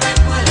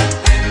 Fais-moi la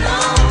peine,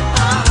 non.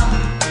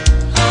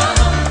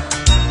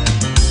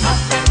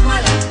 Fais-moi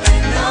la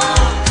peine, non.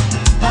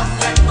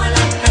 Fais-moi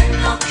la peine,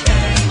 non,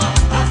 Clément.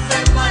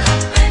 Fais-moi la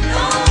peine,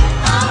 non.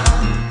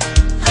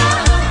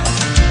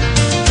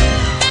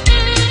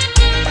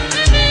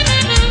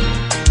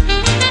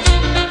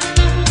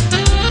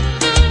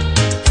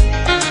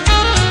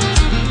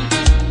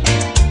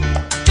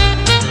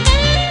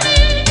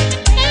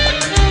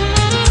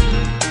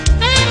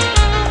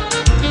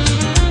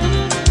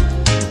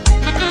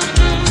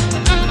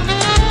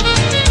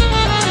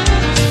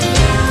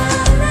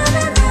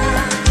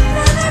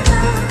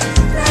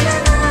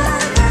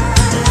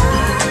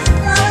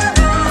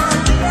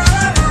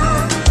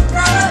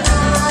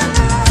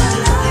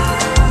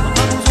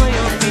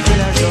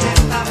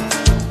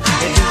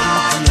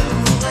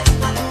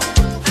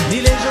 Ni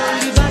les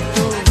jolis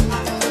bateaux,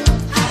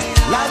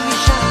 la vie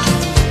chaque,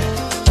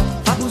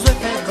 pas besoin de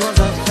faire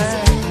grandes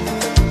affaires,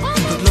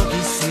 toute l'eau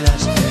qui s'y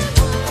lâche.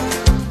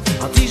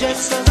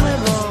 Anti-geste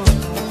vraiment,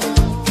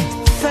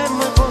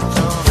 fais-moi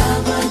content.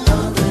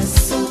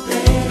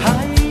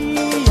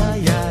 Aïe,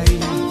 aïe, aïe.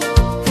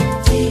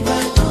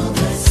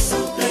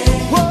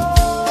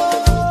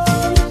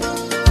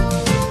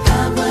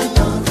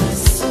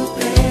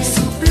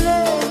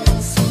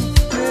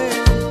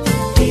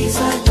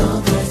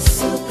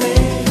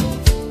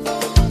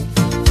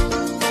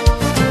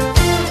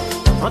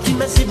 Anti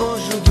merci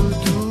bonjour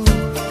doudou,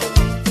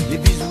 les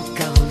bisous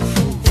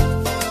carrefour,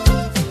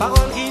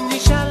 parole qui n'y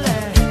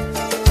chalet,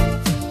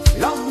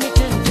 l'homme n'y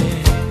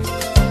t'aimait,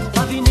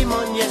 pas vini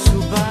mon nièce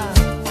ou bas,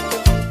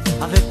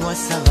 avec moi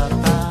ça va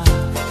pas,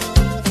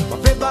 mon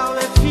pébar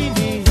est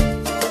fini,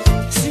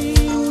 si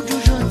ou du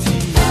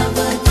gentil.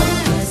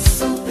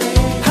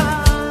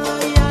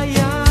 Aïe, aïe, aïe,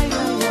 aïe,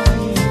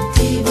 aïe.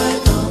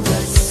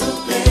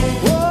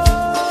 Oh,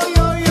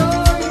 yo, yo,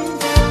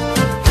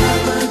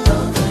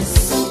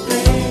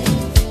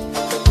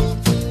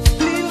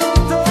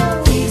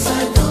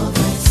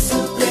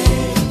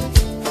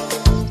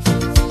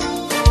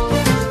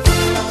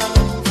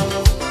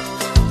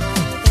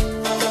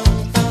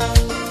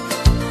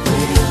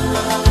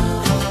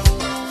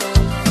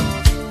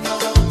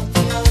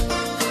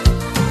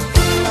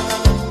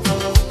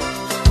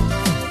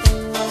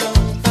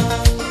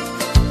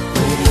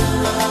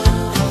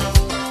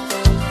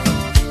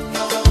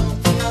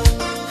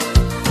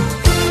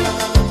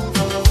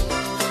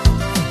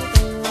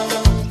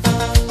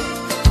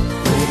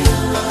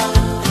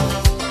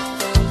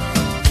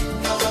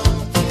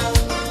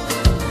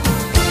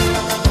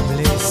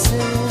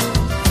 blessé,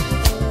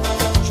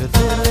 je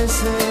t'ai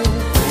laissé.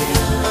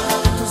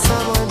 Tout ça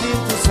m'a dit,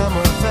 tout ça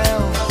m'a fait,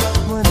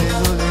 moi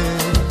désolé.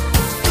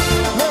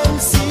 Même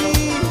si,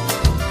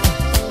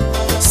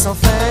 sans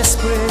faire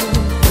esprit,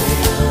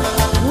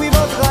 oui,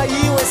 m'a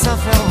trahi, ouais, ça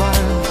fait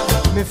mal,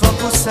 mais faut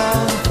pour ça.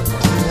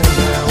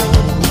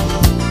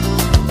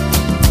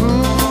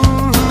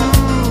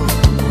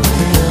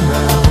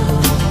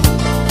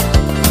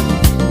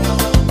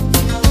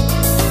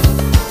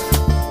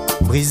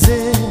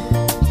 Brisé,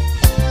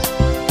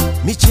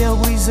 mitié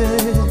brisé,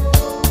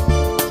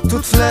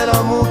 toute fleur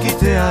d'amour qui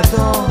t'est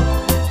attend,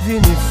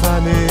 vini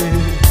fané.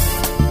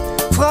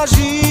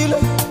 Fragile,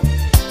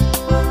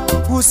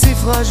 aussi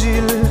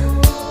fragile,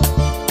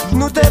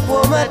 nous te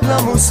promettons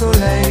l'amour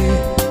soleil,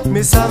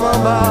 mais ça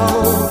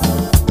m'embarque.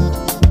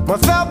 Moi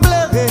faire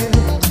pleurer,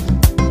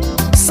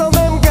 sans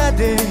même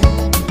garder,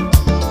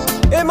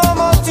 et m'a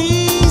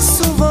menti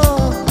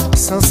souvent,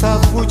 sans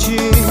s'affoutir.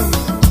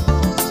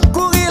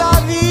 Courir la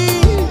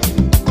vie,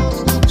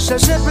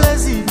 chercher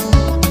plaisir,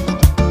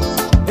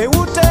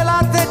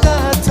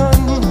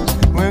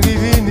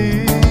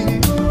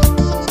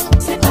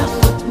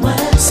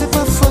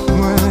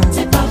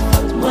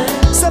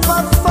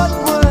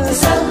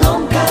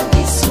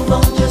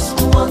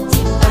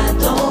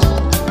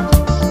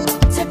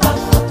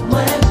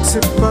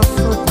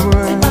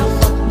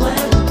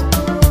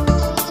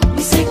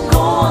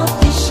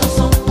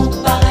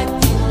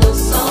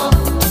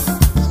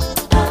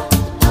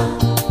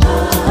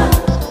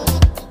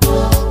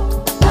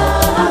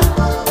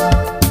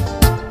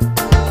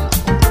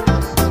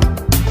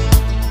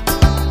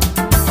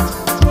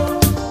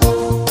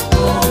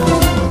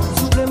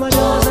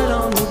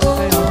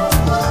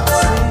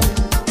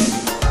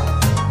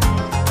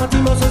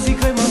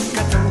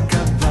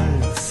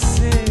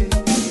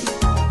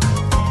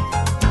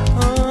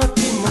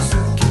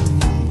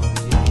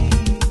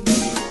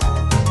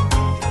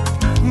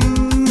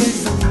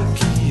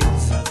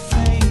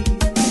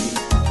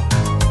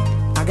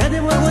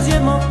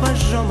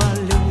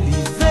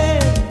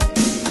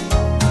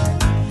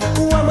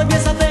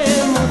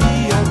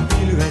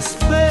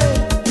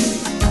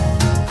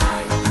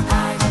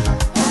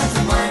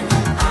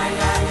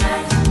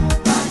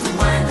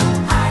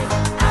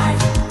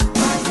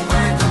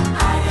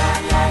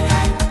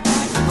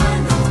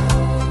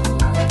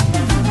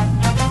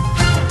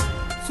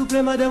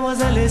 que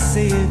mademoiselle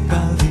essayait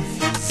pas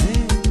refuser.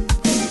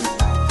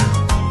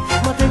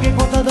 Moi t'es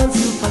content d'en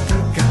dire pas te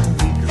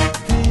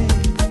regretter.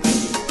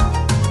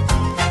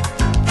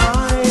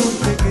 Aïe, on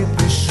t'es que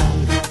péchant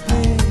de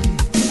paix.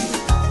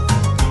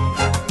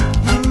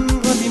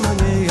 Quand il m'en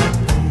est à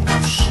ton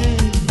coucher.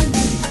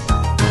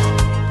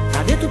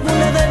 Regardez tout pour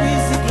les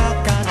musiques la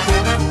carte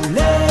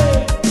coulée.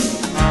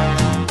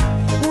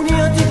 On y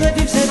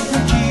anti-créatif c'est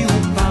pour qui ou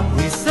pas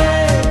pressé.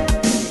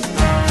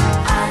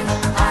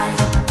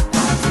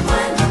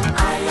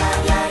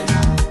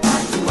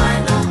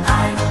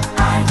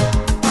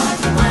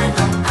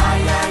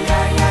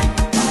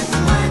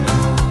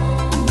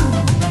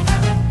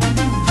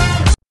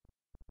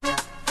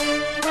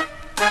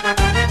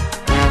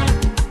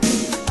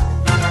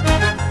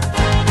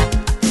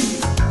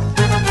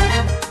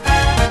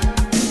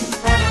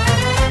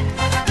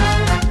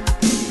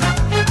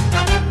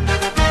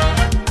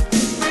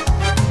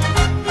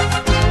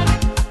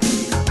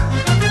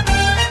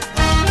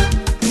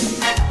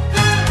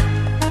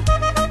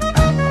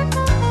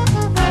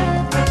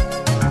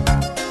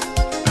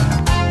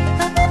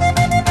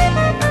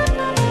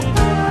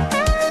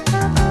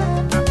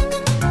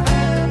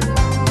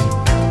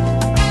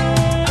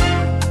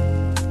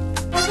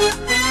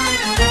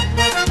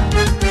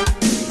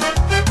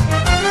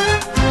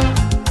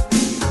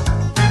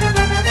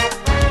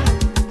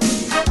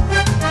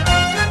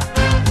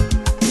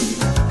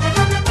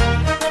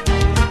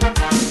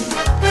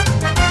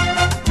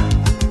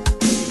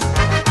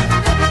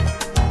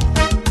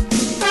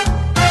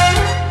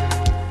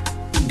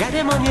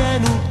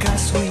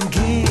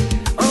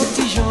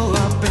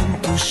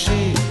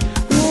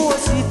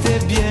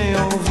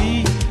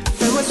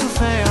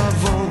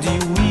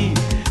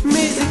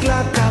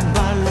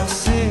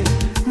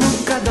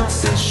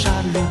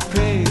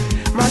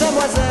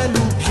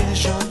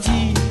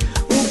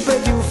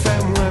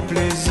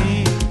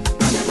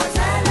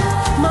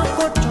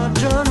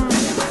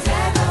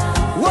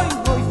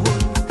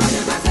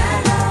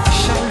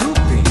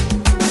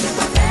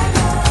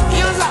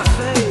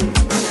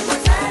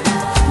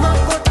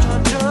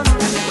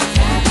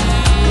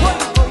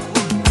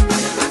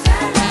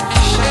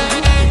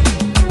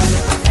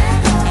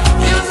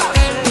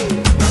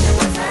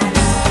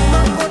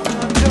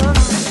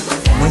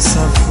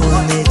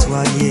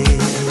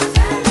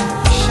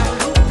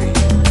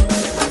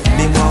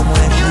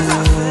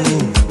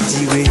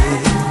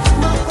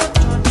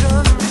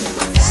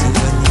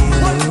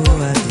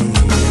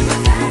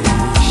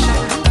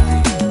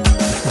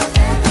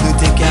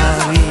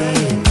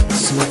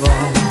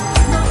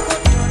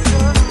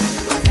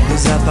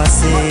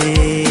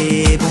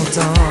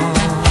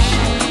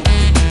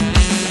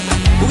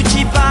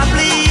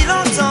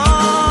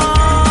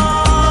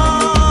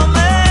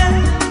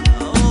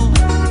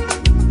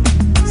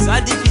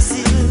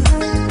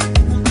 Difficile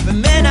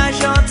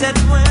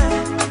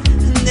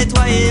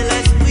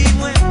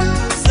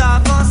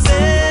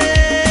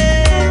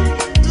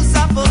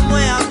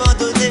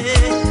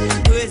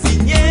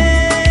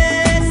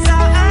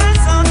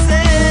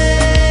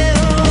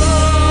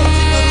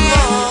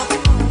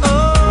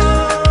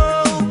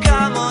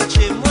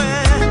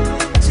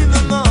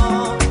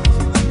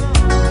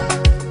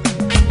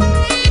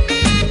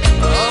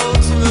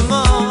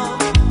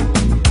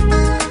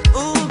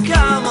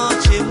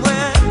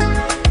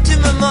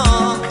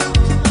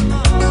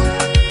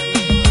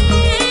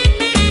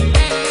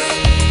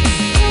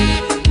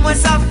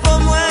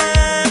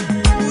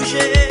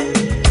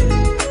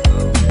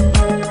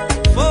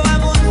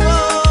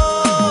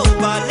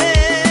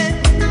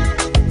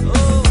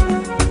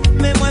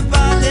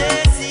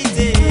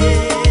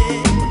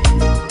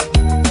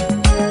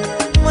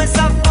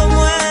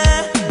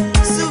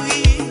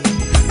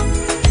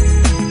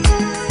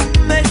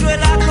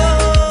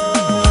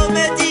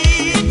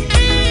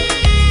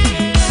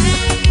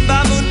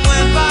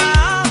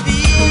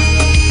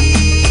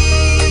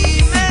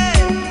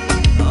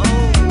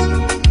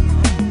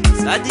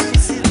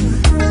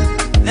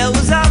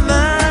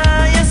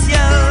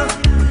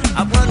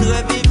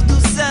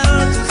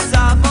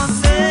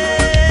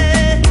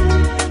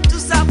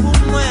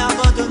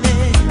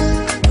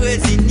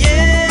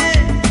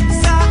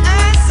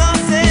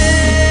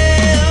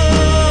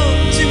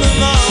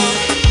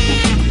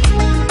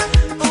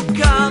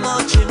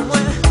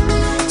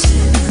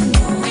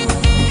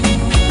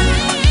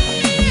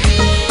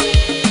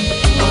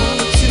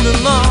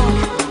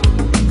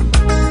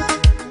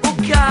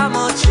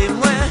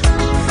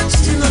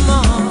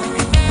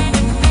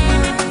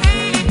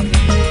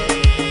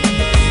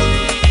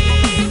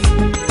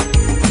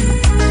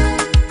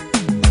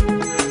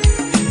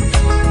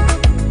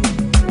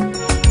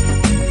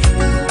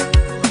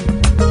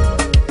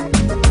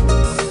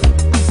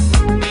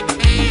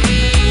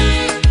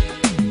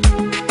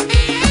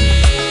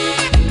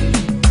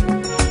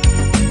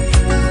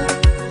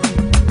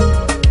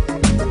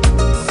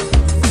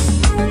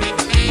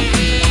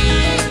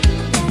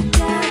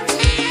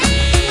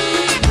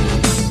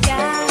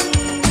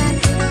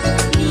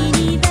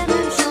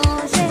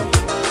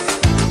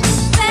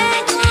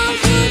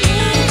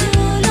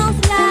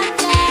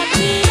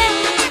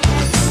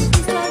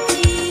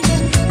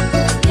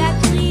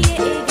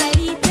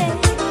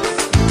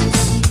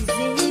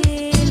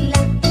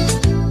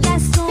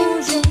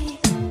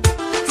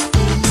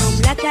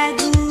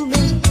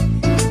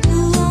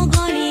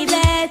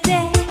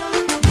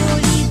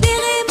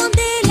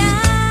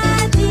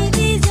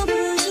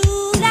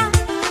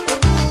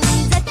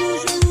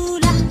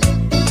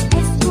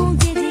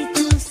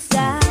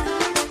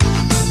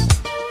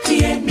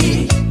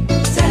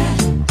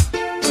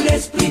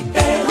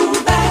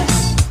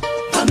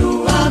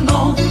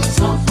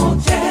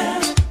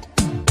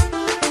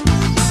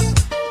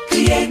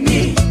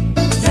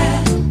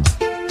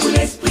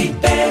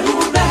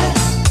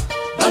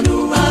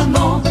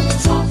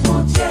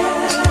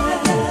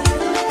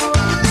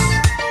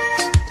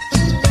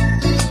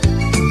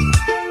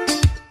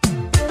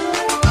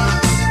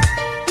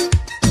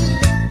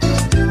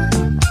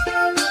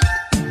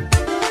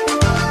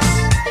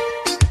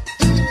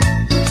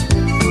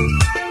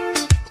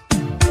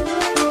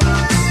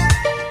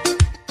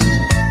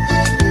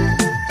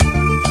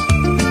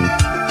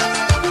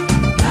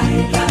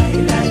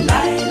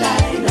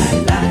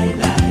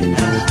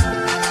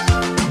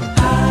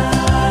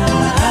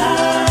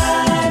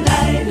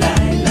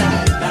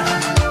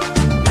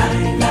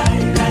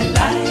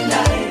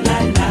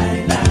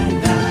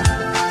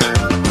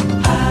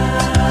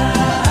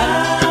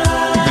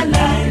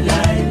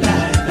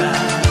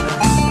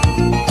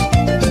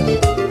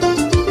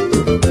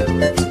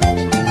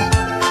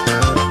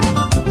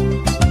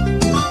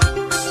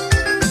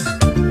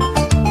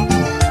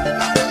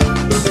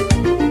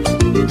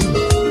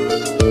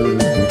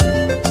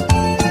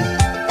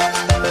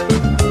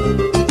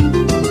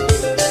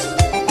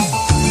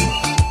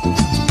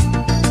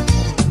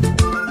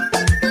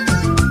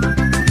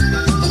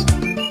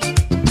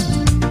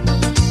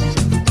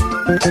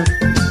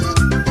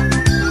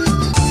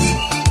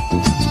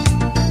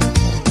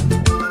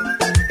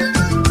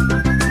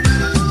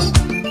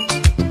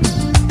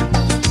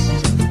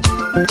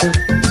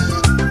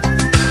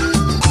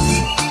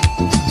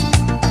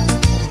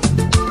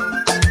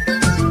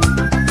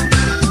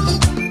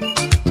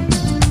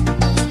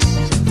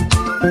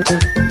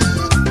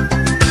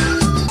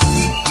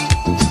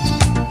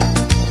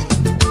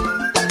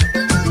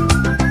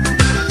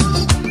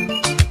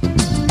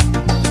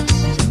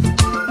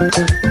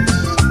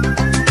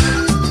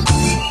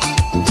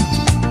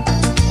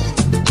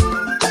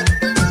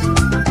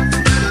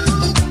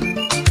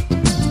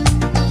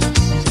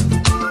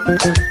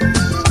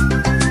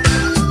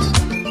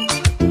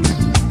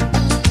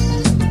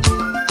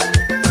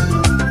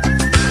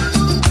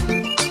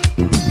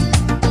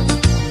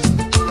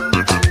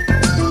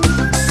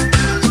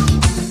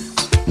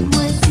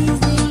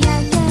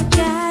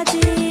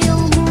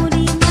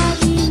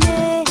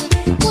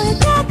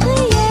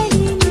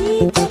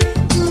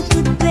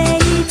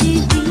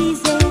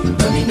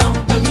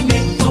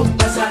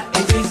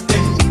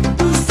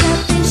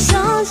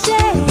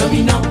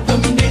Dominant,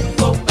 dominé,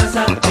 faut pas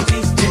ça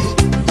exister.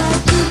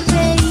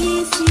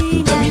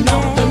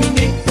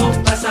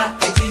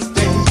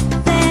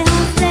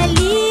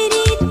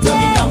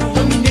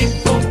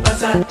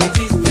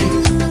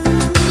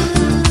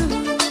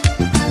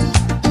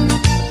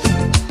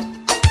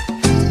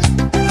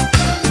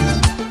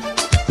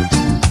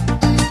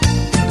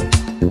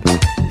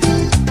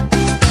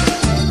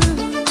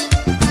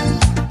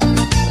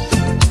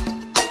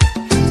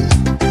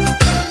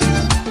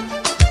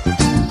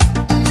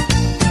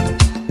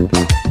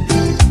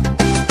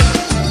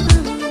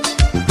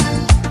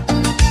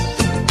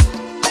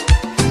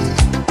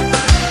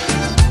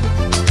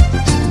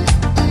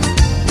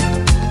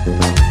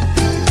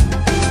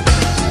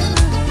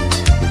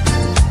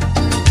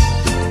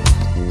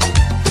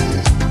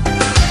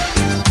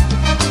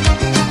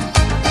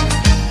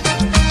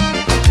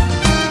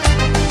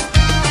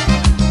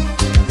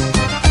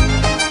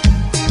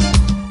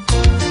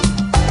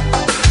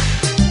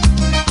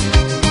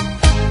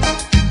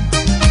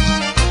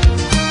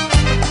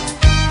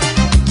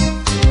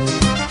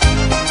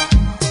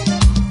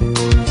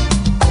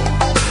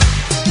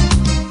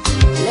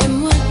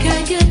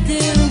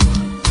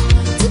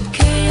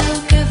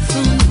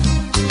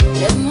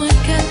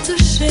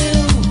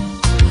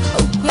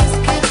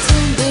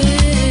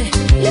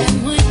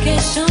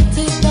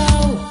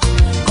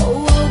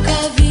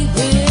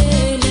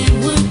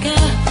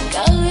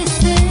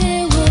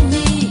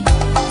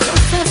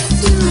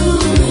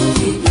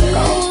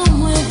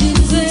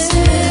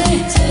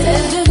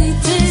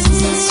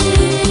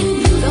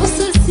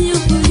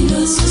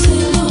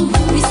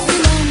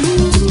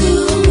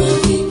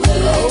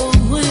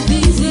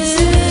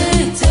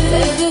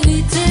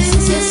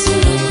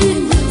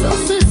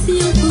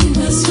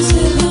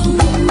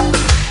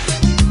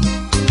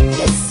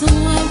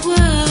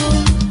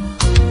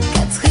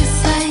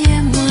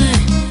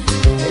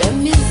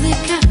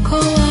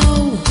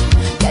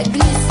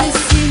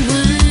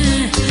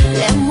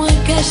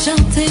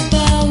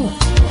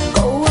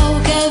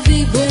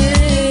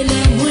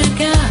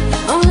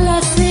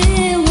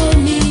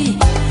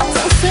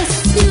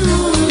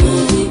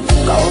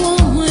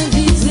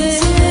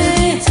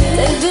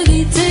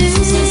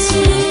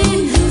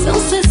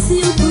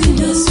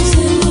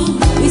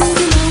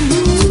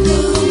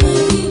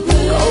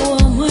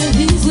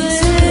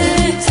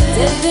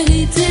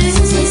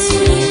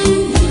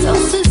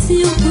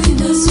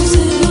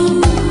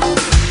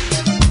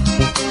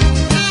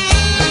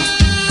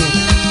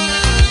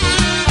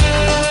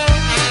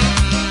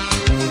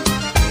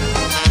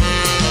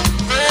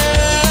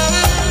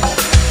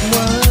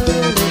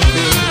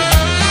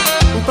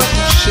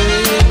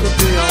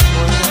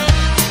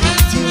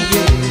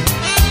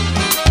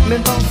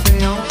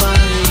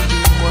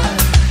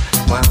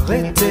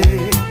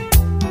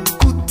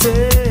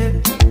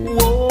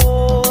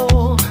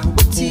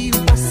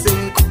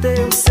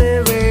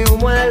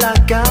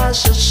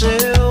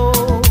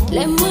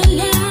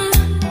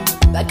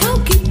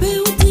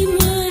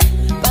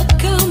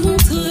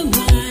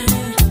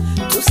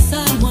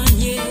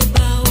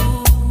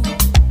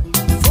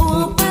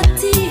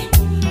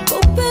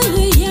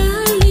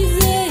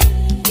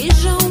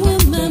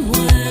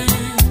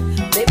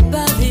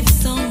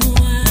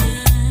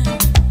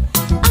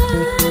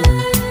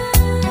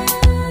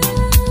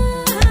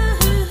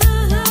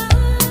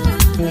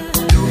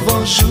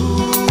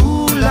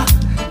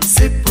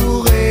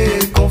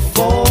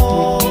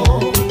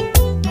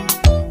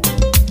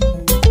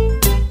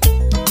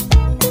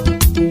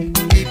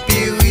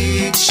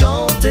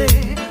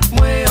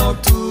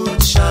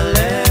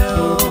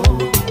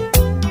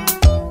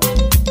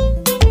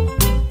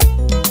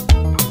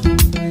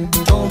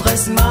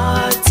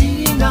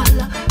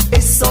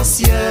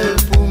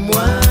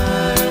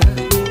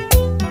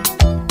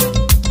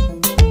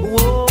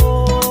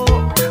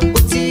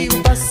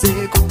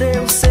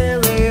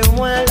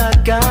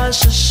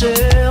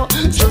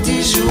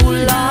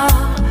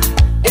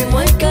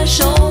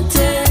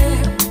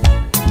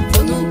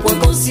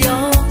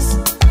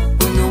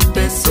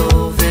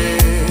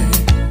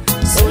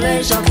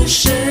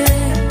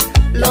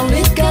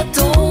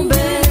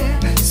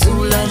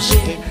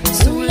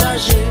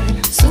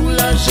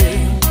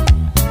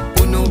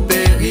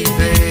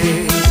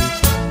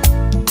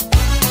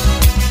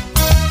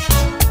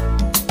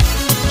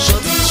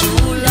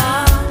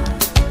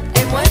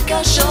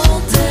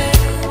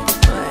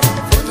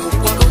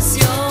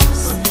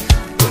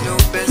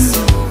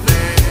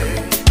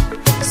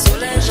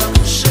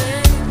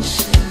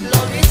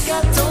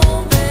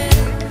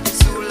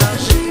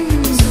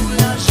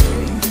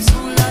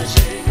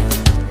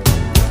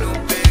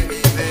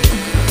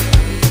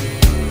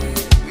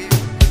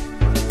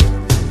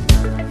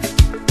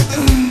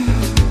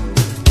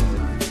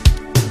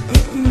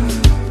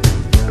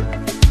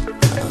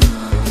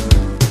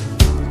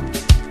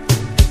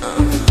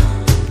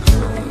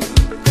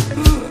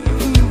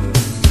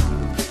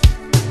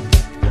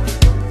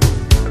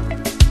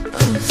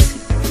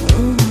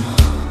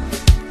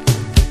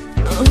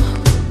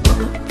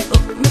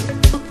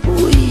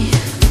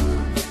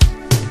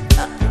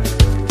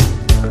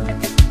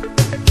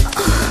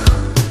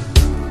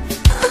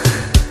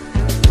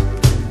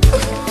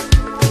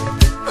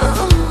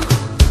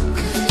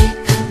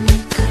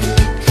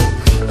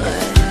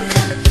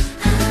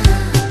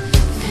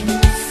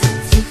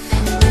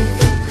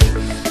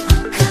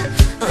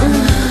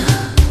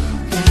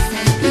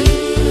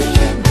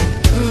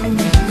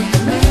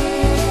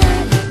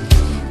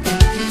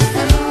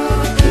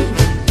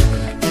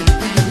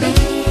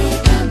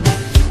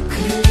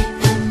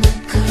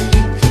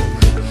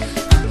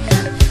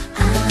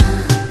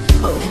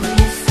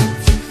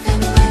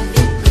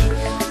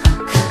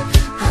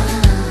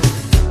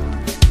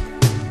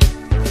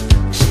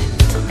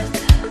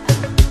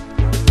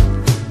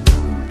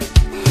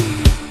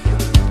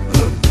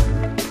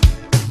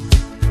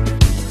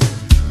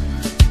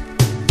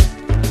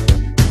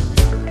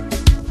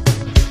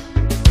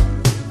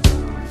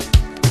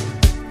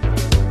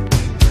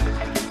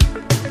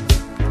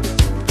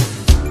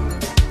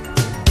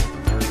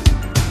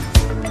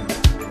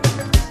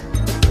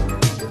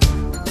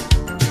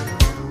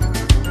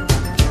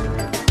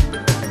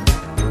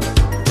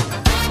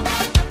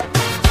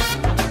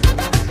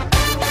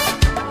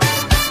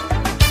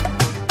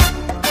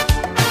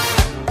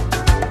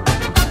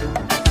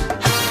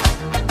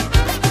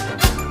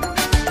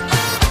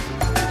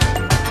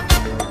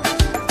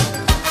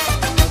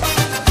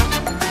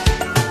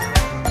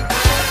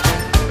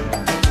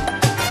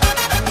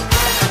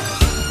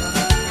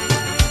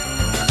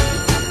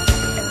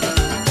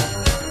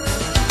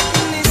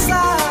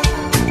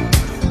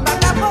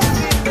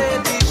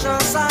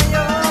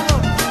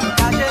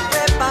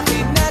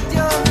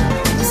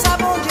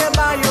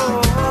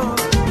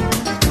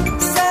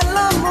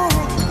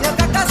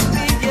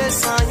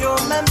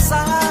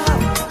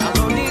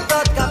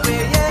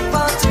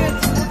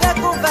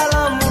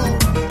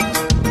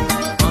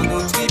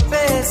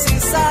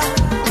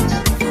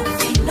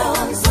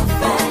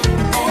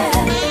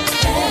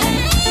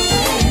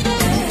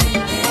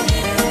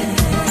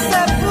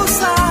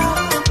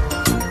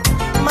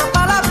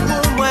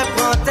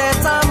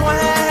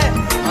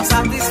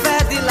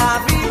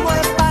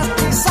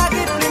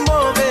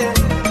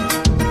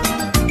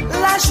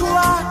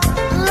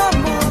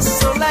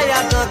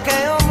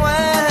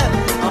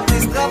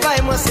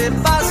 c'est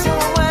passion,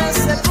 ouais,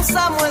 c'est pour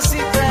ça, moi, si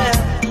clair.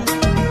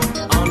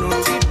 En nous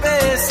typé,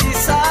 si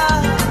ça.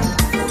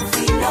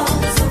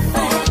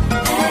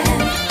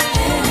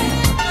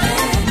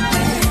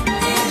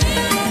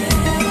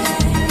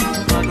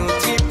 En nous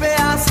typé,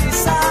 si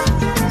ça.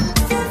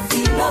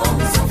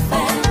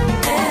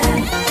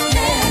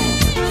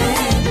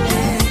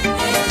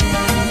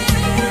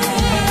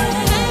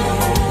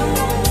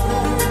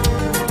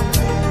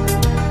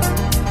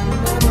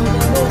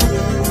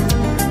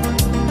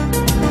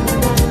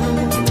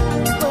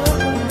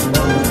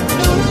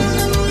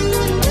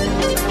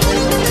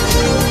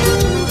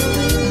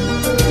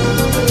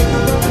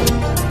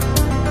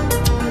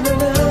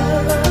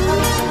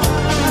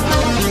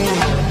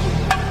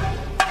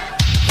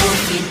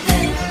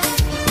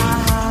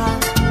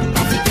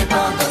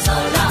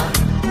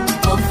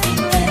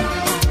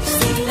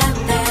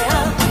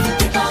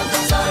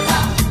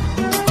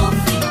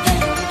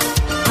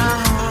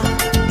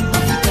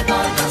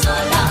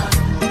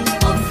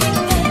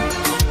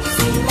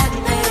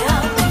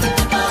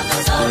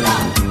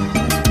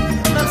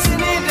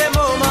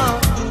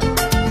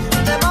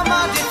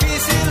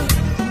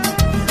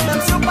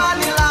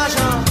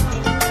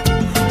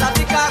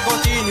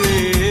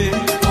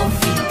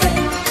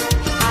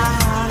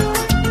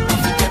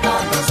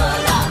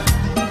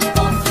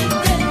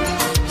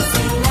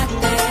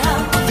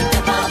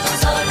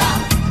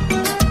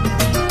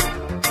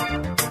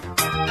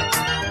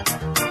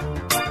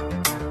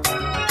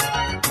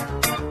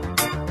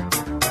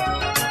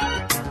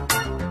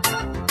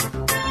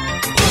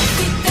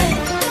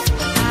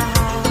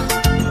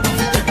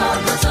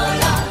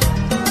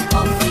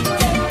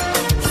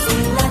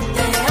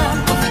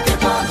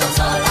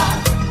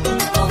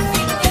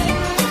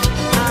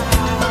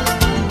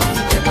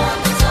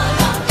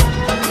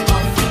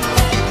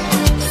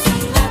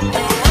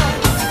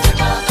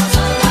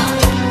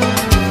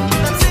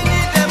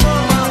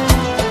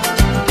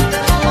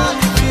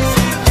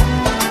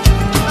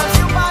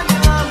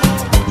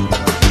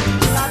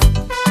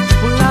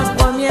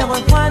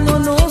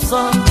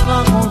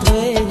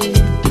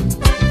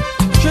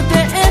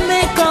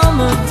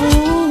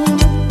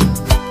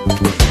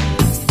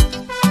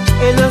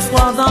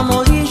 Dans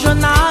mon lit, je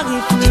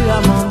n'arrive plus à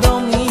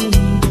m'endormir.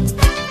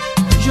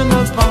 Je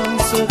ne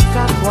pense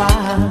qu'à toi.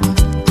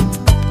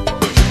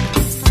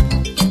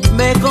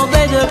 Mes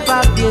corbeilles de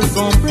papier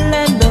sont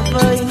pleines de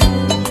feuilles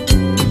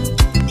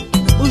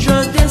où je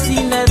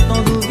dessinais ton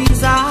doux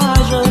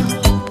visage.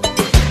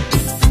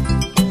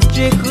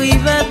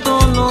 J'écrivais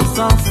ton nom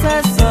sans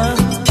cesse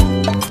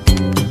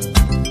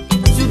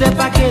sur des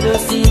paquets de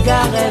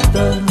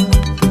cigarettes.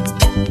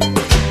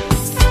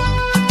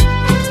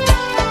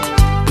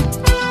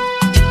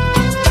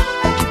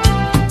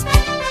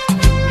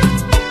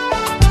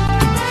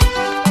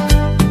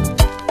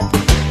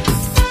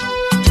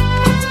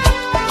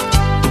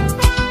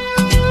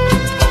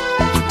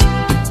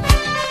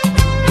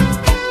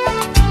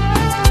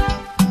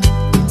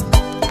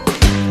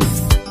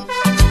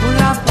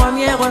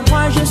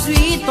 Je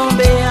suis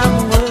tombé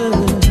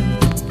amoureux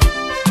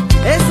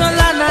et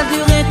cela n'a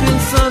duré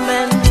qu'une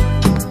semaine.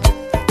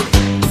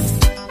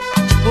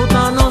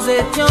 Pourtant nous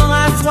étions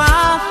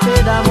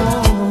assoiffés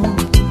d'amour,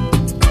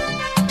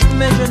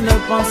 mais je ne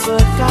pense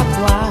qu'à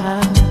toi.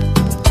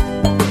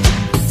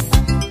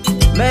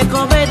 Mes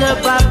corbeilles de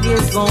papier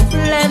sont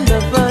pleines de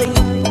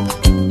feuilles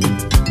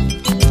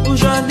où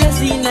je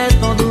dessinais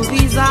ton doux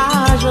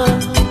visage.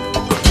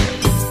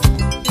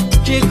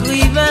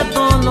 J'écrivais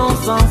ton nom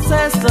sans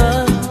cesse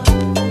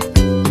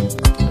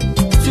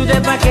sur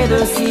des paquets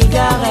de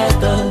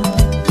cigarettes.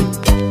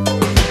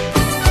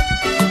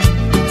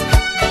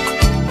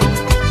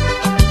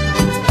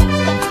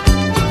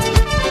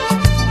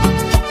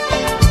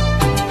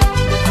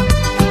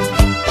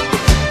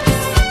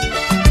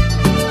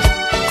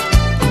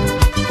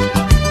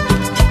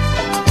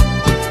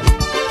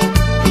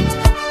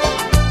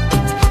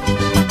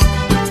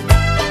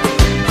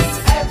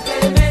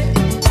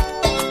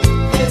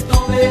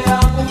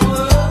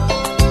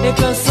 Et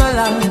que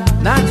cela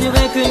n'a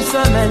duré qu'une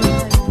semaine.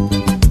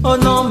 Oh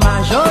non, ma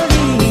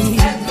jolie,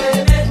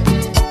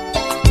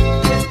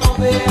 t'es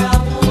tombé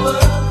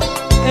amoureux.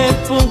 Et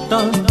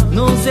pourtant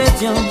nous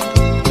étions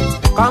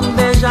comme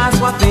déjà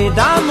assoiffés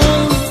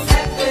d'amour.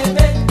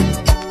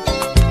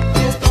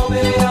 T'es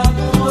tombé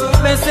amoureux.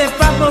 Mais c'est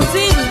pas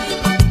possible.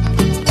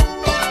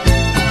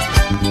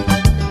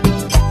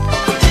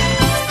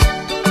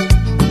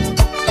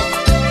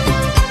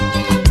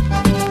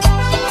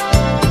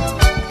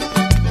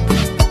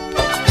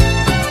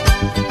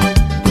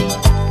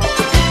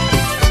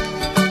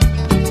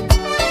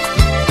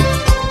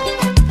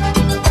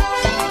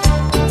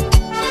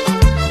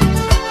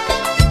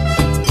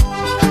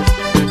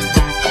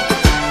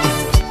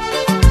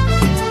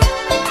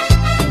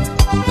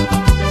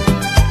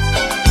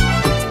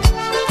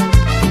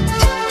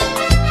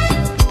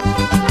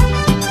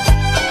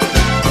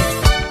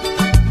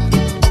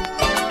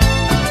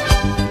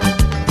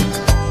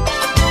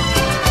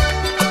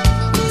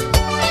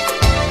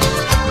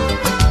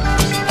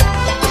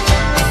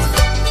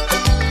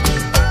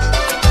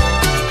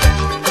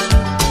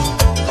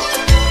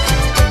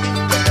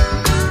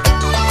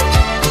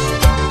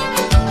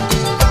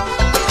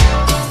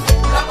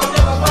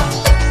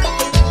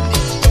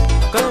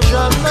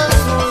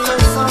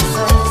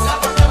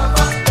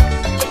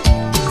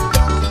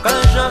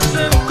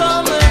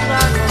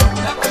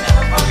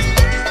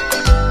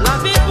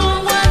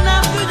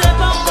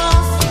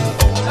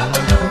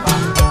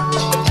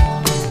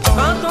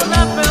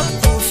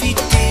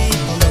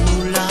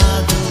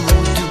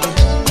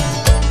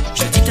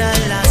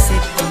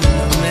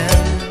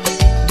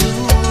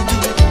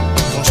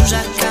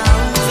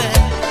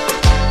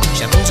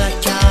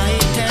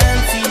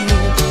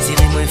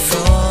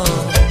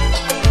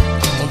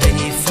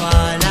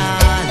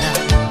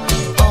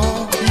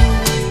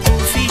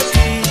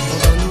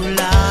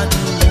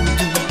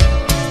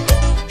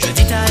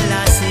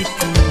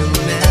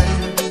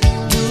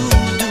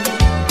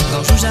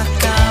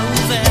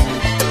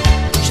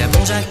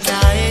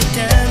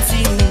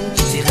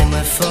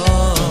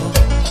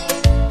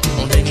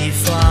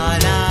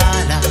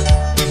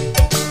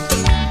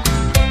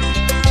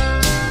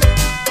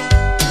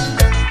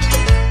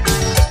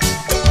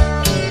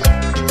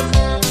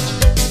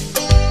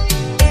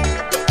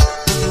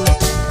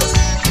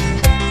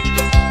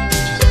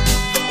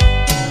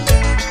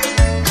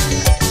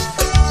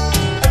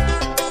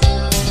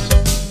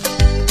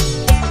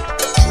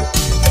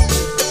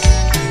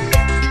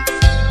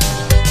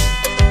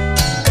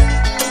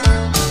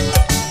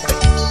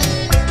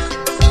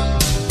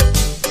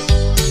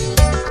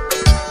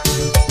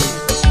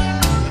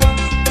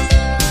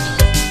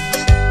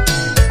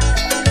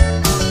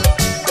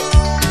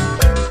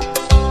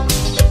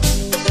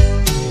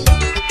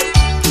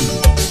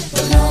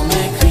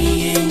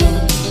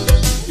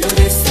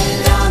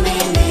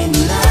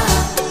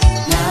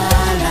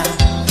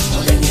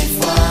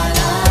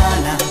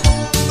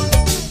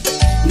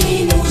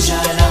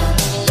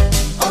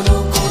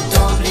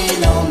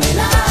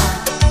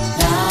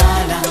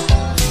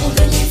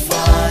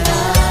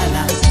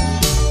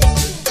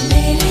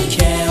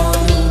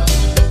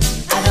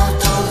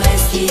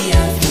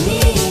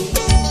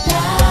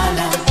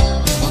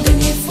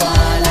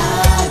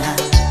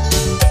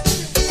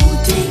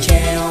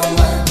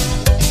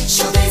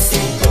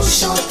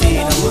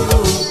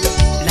 d'amour.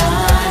 La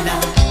la,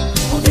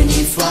 mon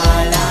dernier fois,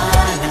 la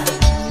la.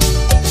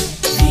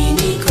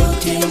 Vini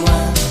côté moi,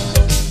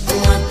 pour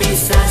moi paix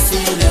ça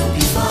c'est le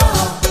plus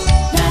fort.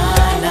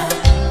 La la,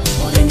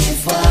 mon dernier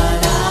fois,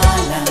 la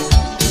la.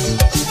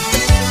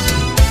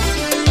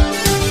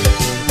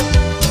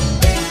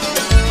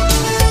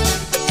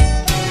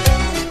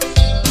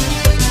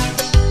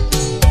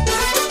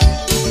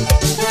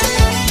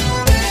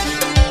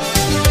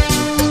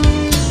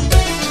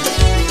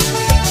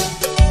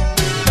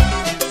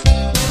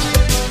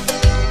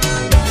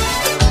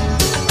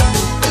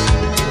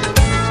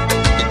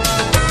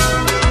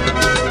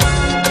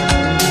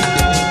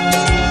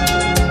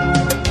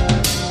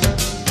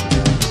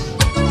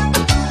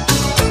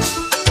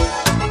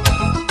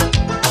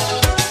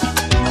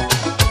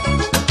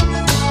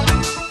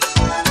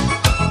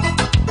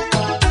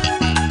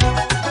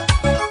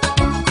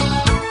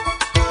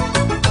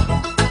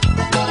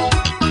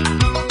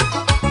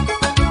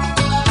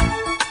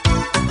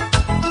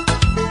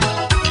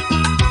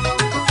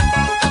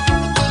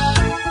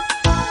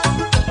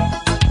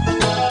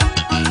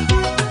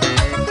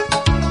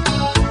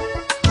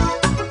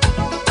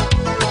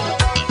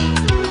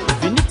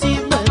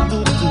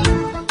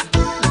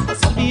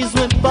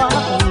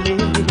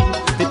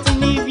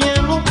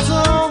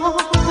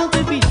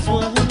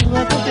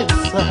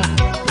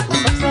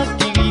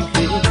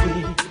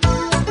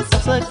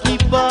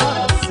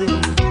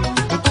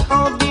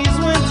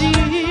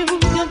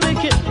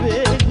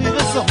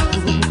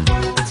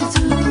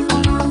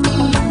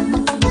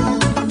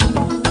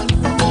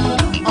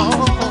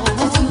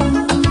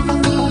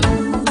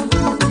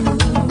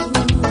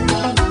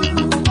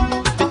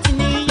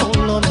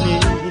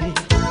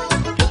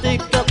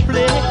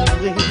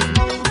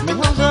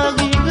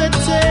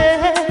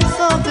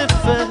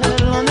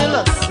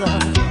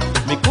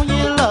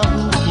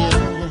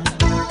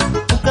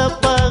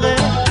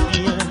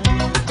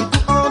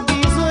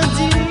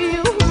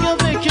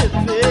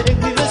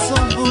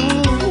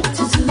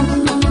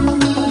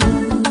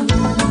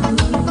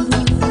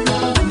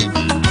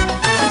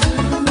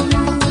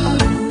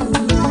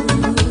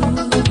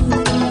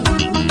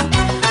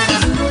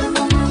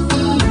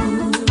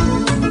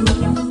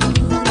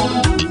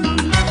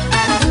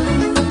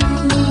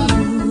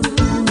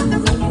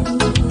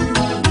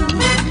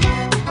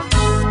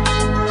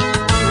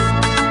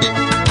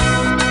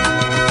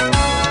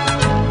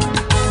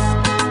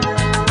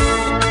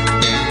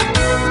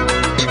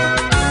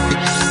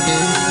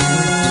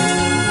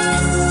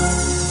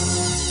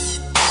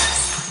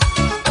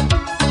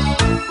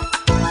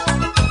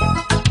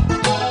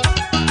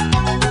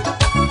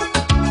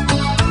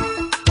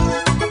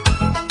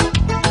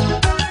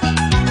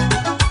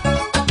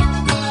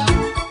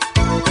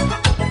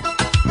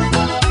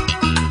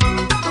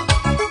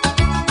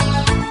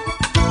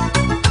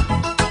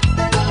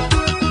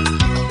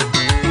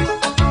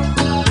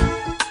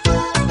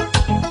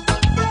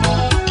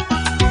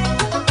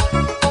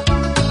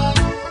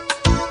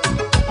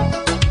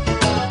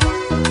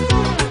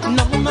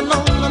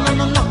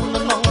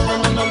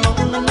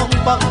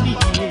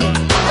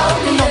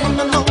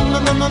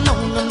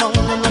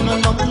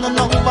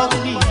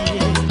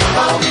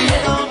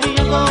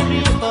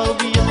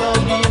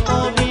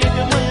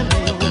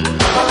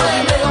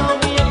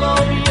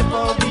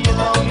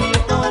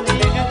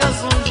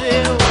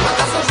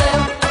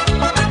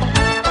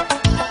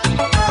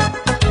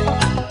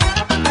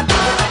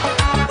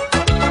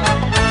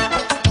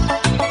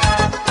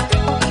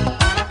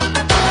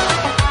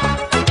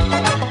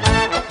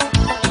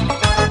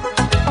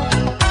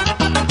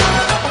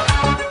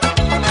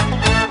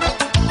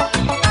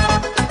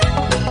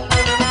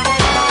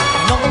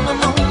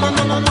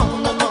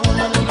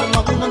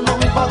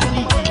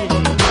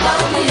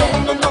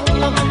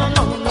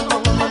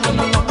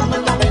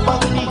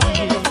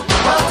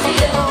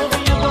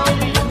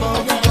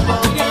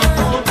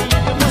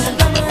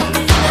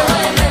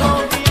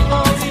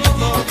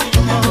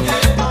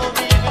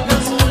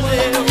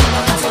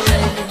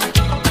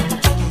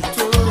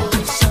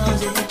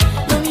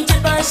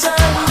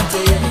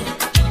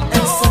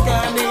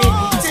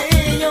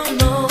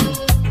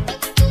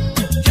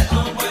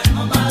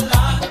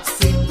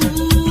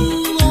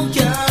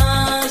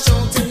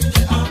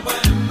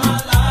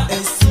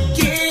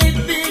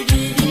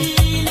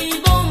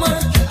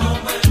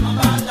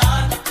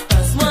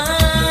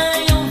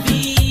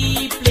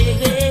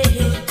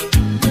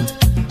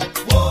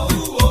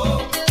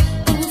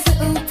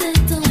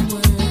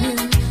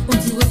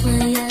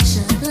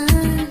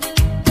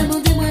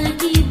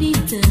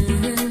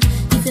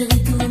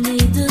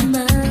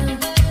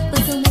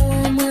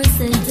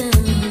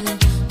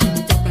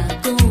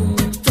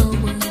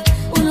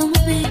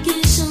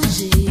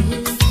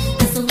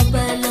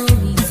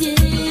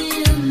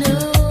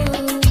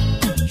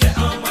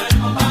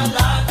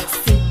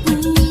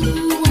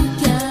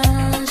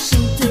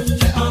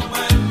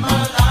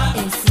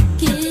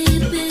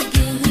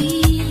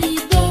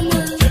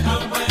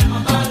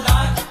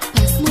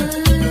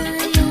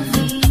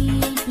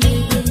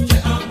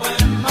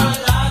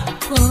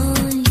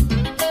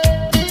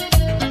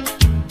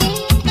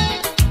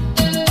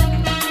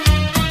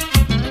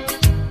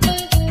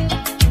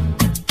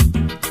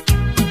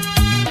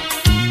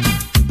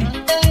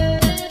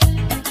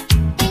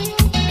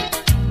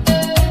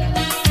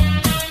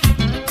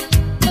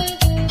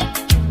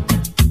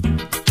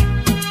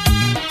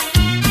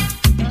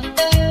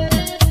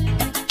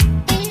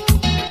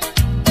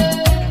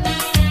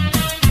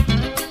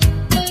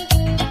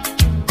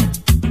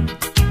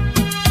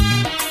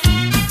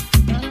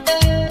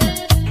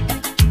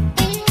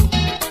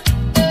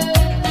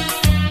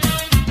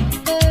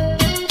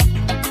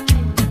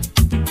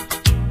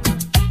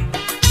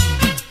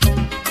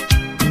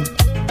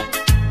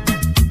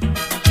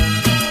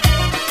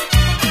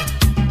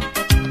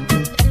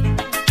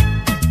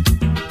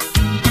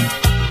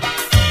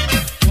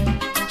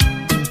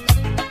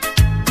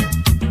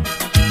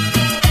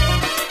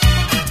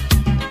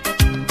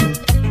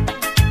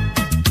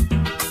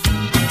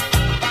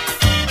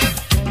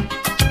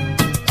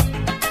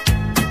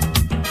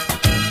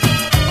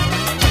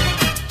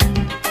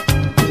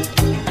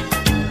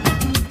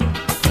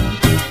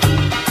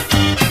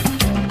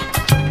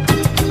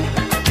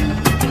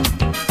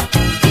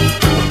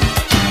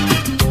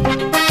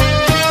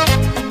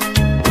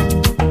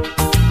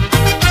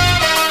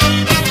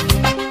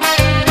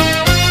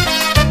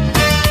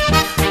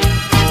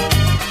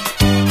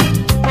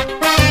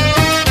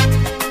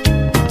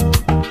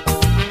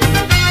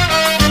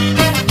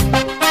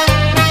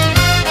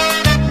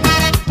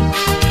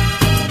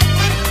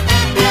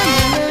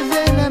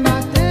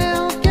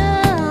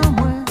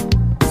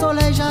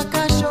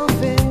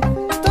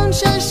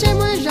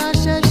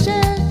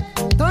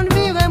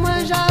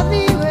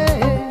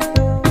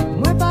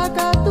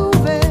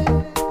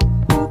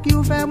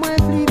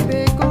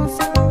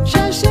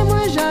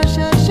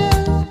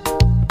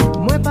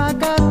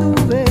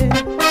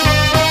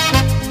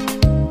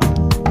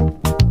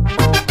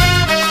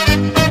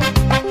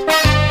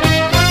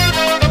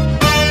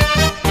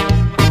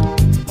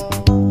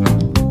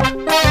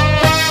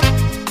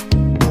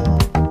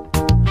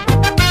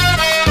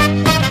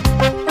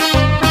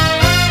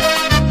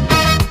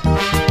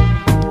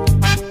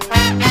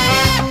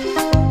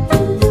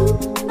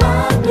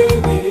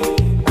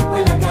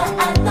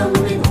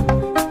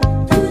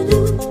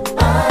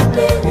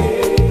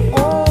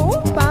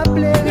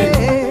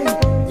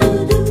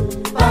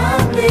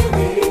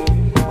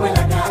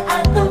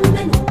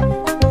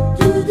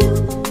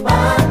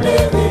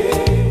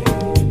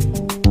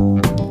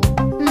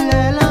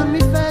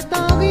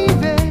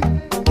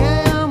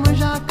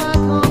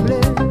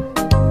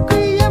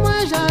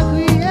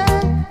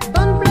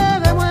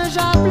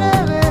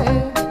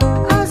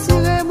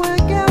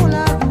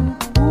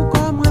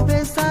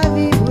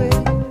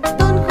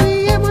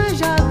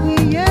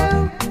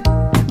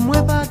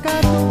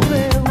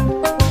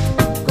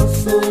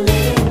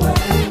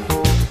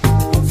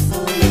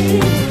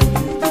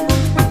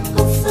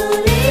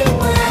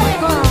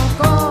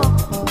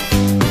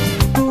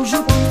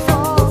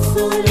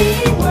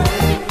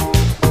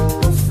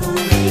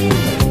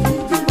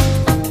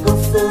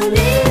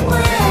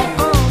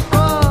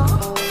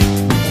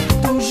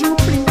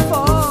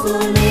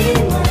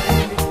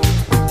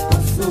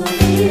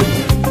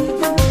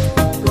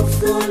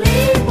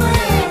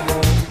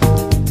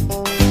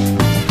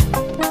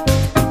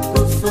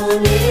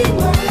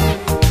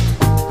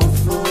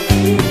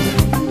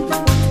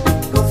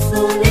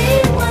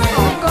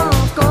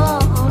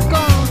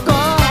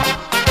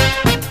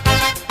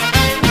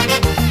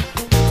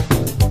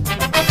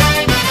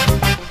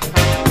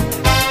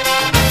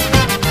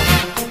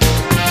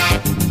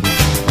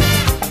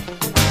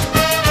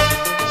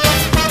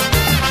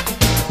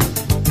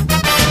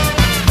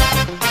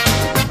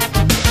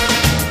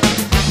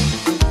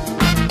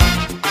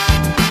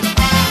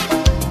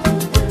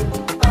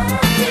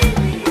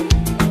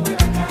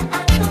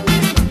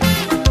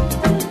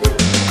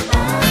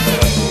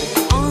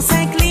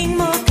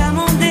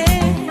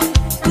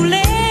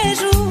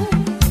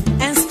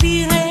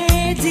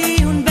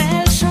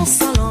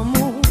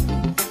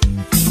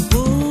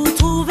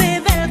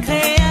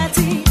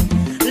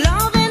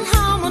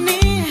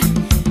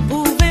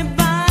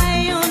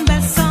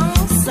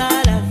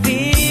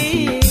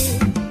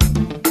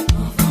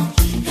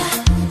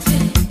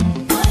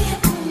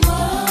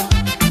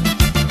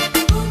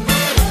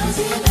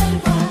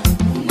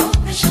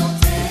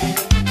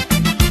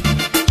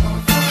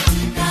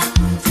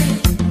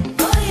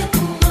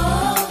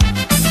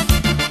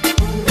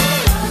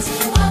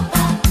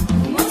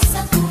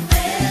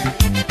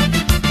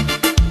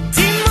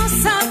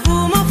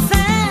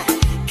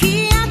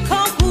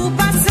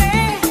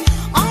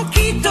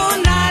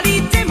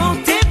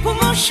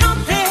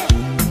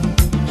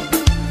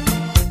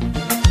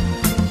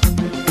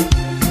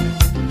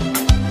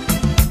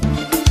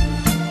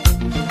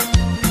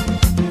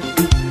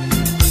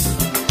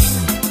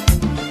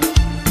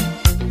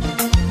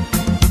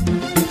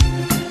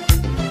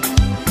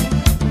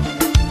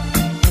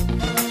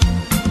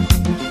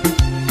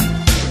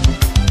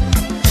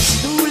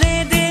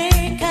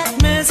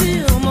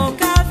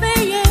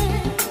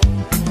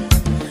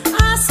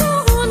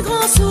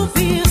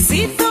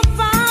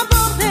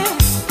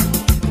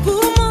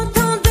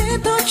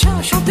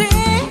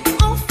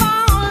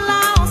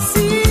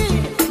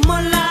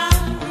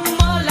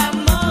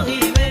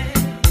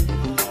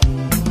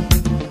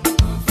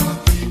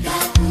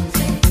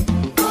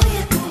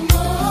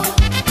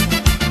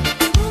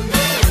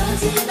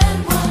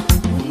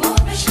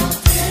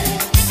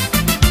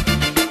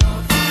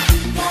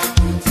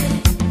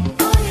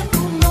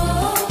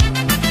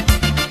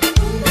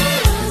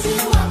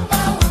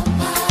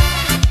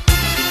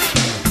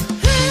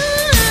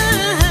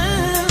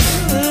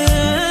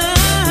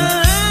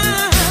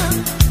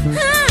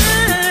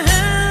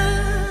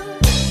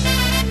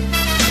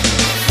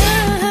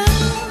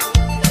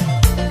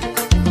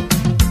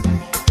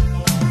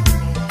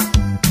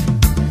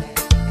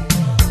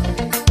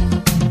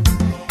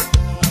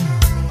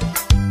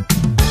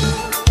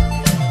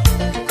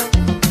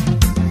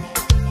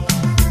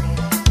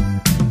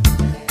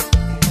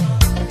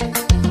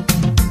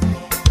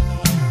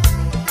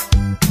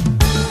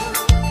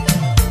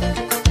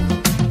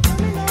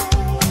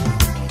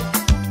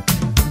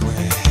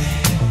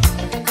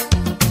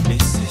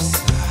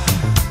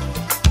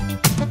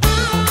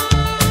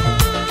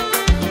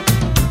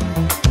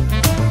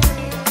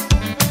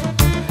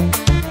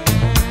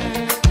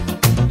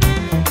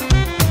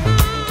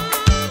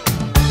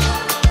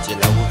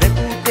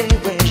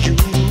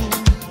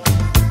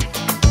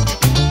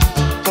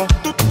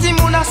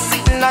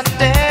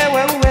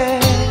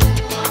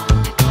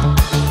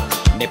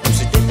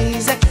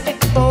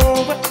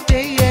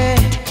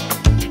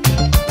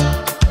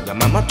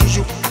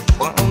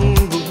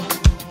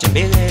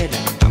 Béred,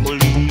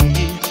 Amoli,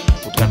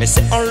 pour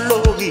traverser en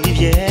l'eau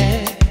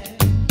rivière.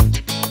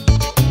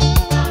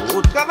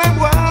 Pour travailler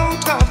bois, on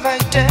travaille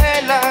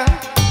là.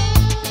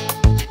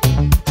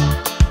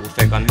 Pour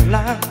faire comme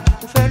là,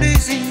 pour faire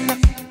l'usine,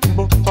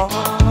 beau fort.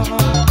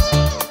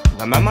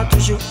 Ma maman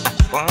toujours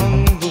à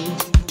vous,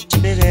 tu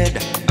béred,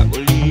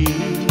 Amoli.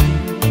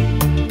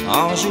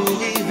 Un jour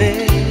rivé,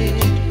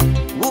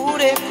 vous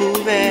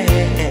découvrez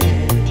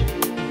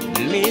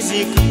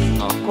musique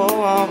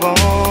encore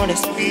avant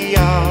l'esprit.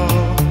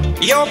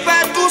 Yo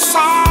fait tout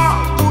ça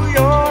pour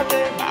yo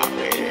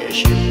démarrer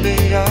chez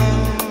les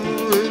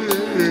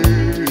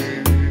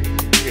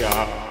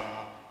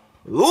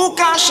ou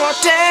qu'à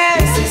chanter.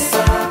 Laissez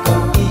ça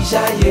comme il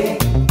jaillit.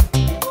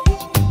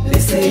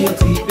 Laissez yo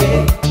triper.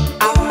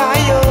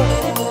 Amayo,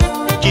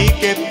 qui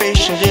peut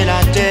changer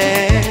la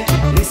terre.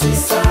 Laissez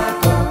ça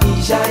comme il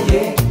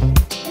jaillit.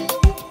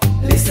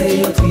 Laissez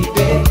yo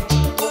triper.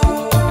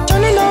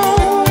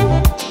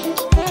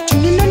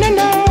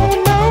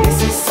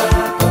 Laissez ça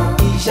comme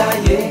il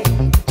jaillit.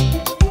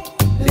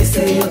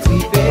 Laissez yo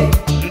triper.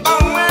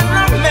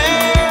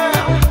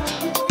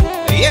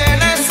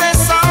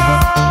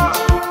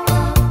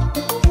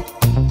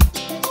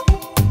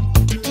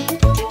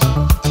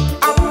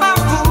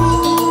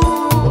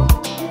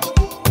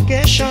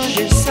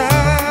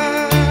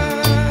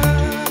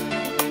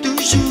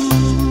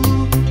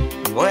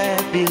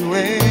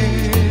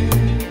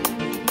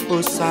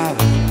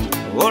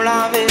 Oh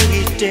la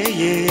vérité,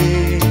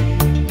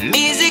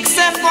 musique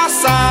c'est quoi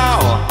ça?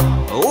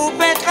 Ou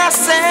peut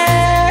tracer,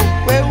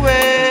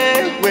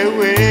 ouais.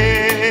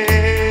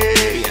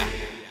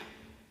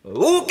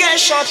 Ou qu'elle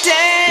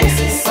chanter.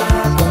 Laissez ça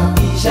comme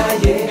il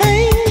jaillit.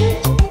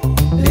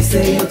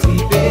 Laissez yo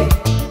triper.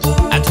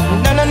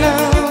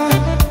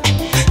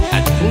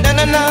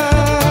 Nanana.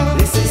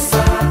 Laissez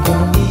ça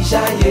comme il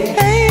jaillit.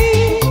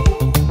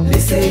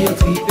 Laissez yo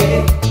triper.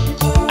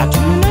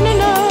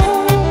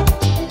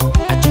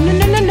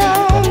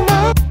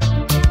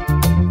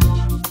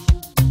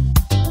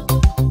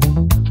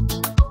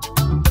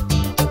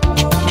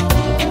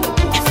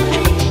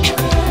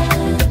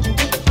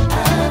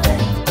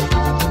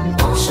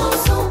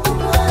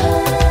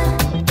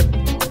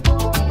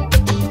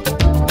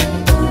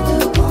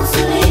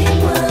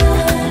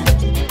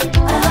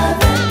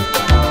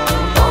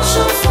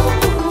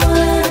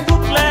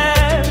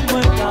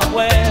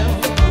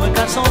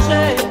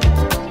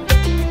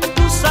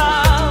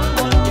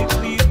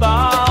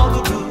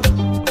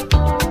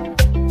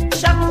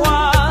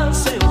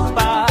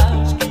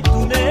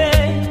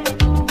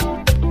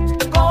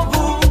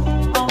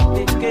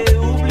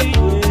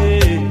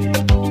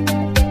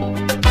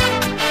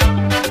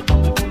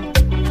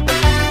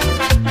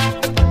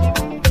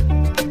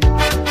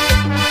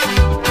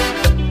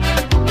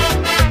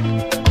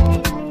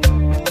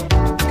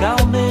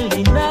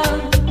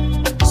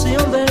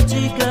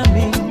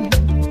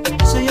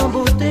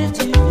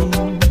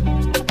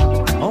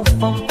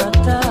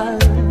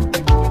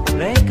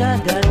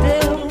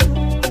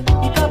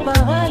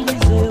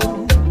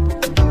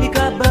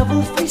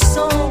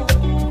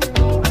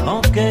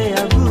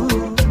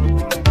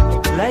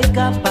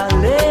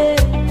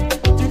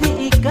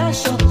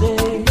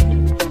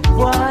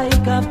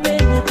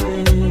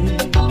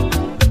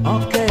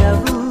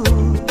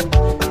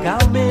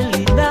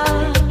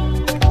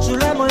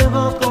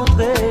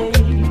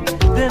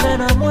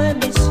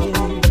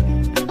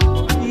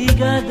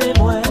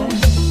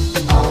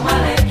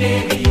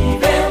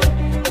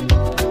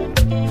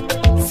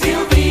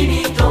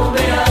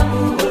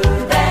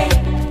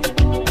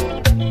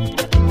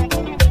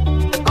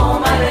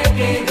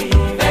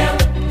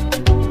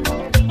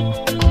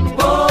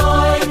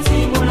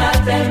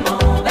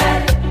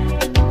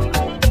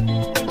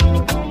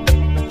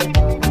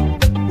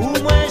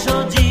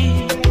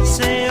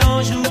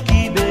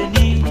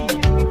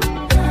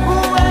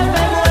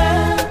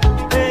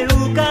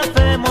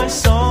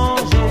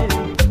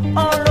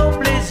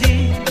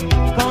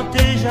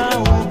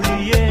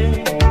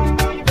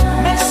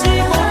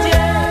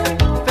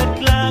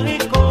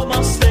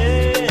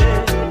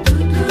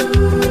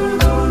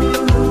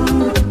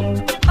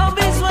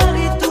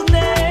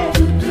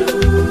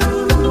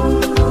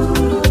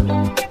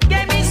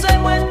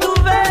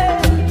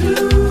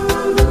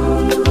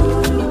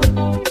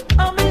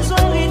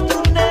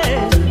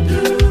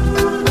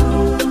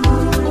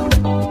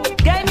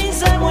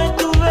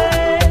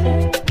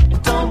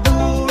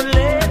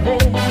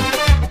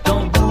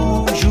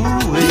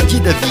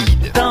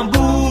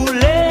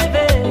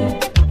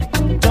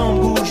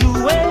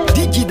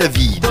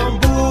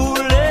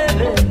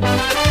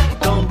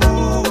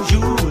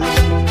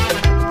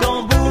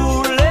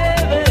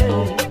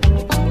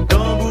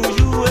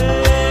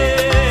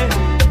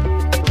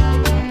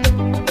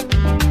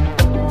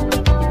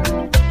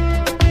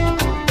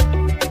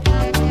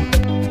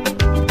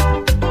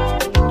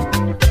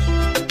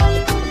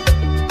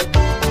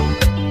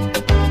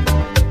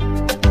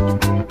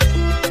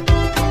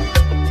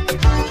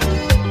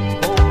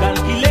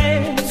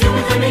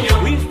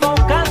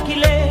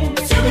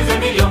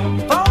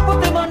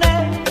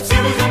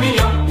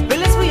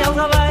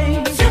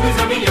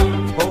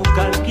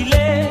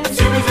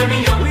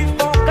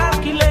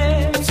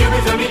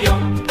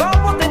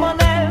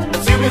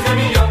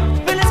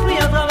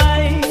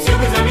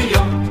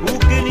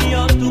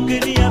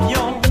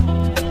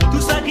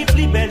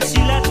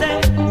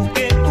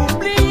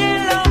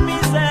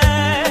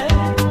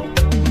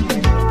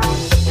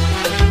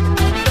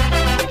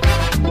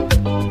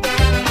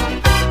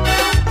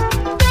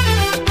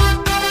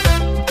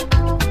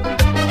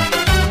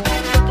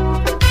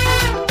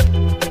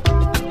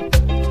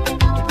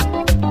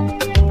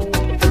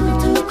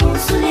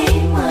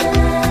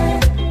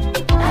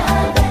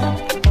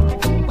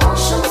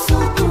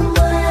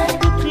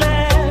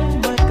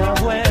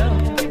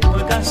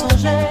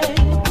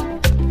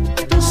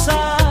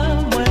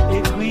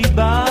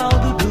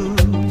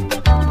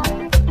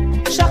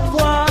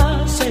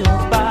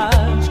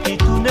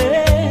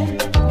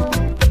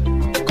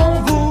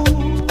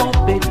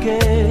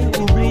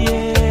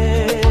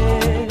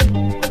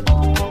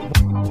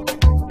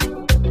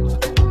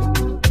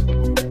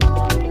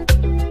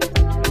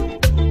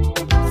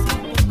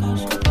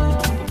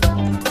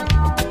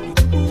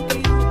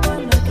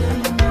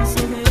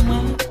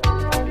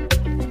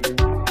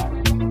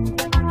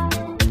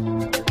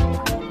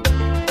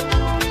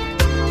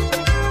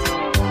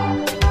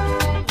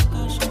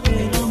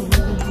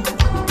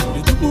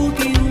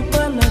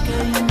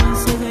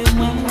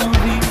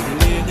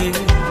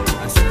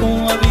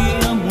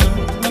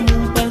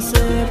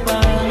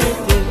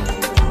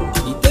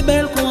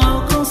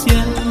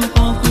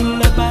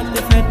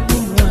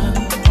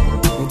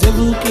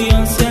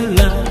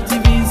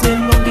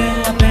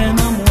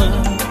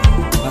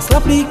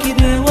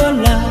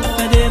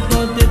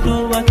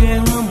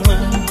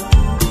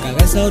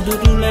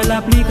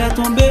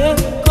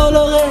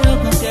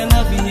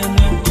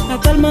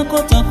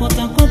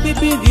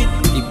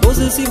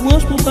 si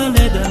branche pour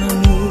parler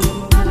d'amour.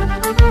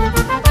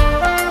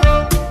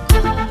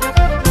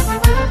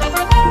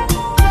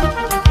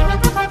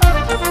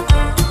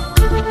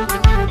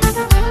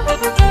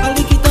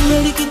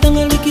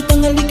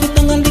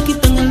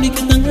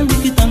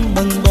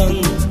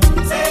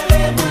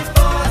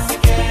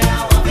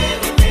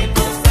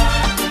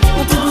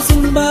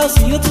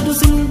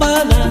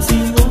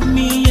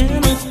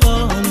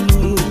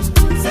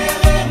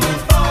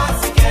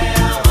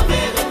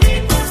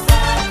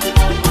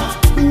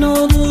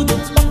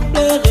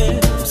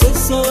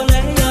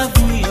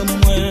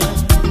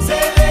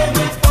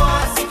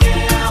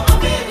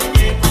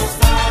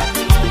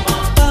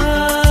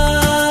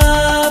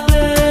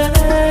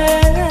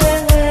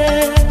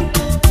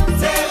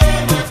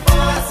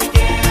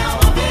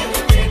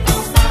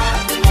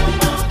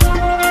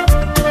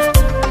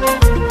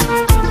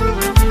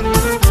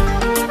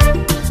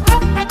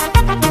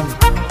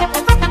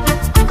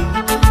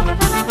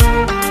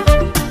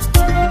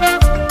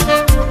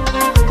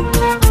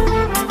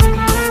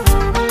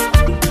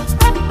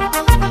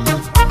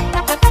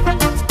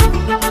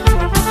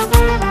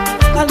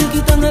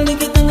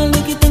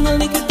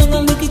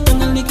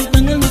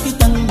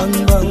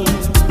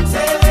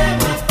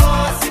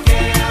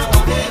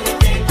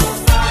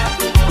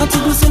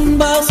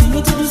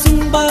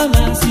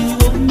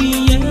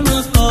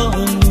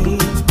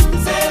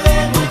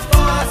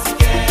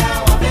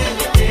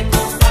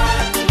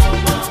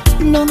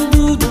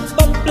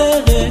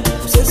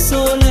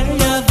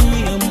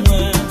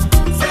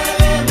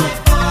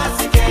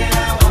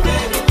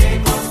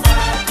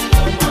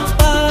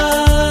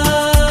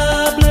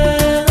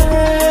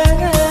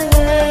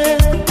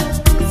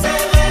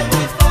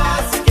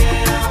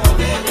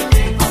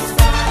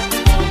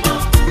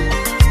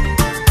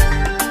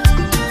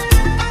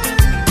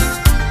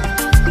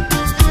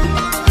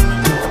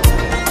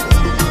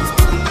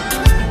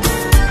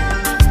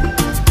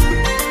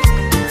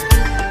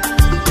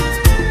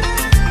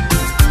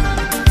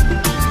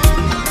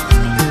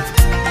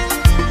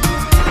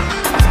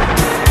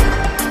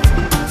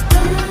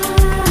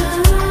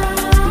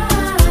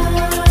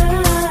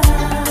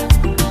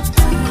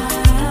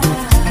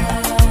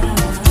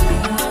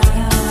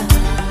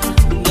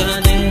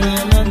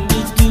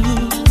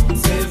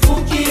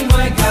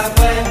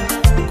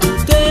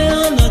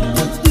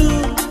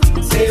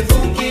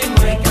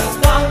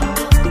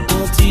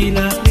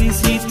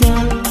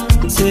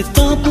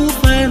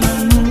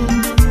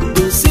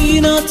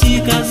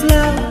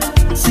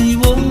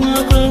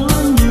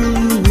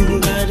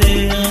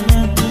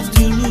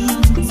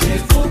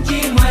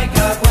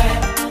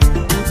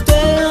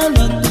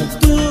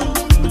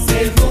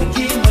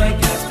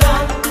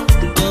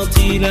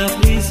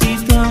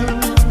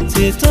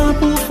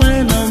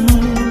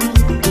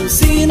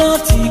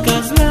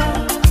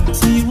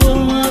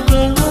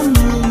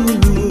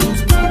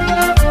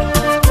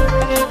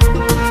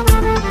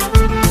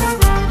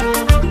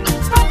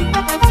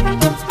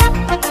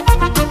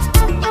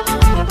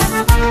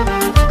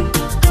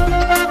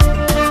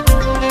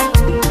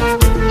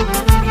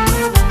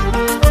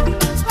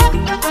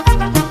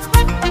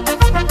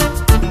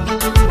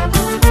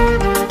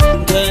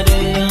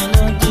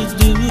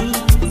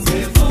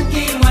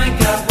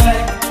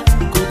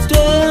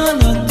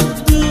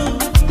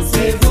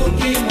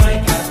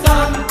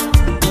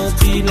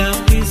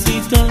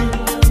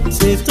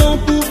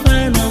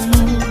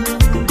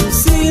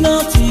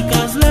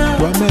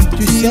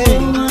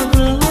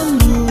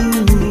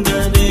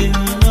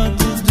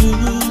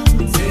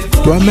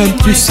 Toi-même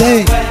tu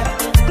sais.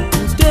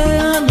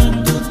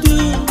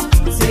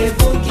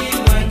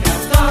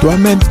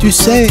 Toi-même tu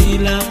sais.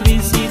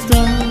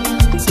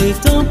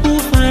 C'est temps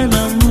pour faire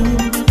l'amour.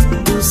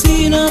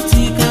 Aussi dans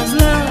tes cases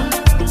là,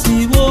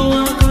 si vous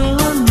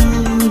encore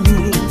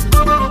nous.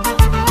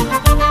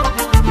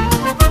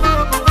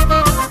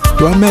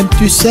 Toi-même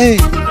tu sais.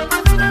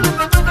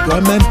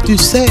 Toi-même tu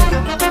sais.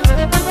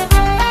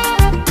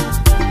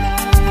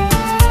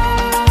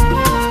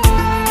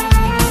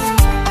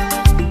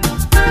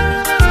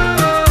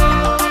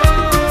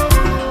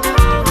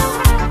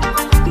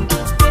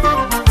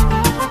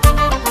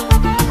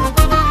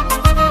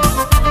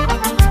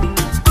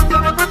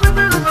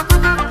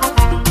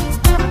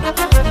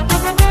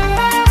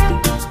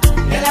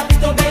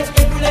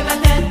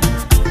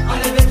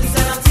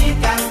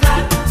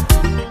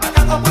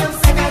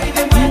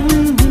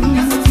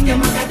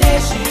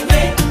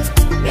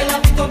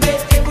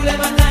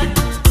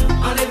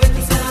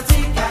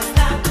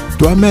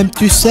 Toi-même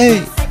tu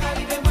sais.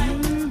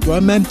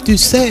 Toi-même tu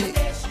sais.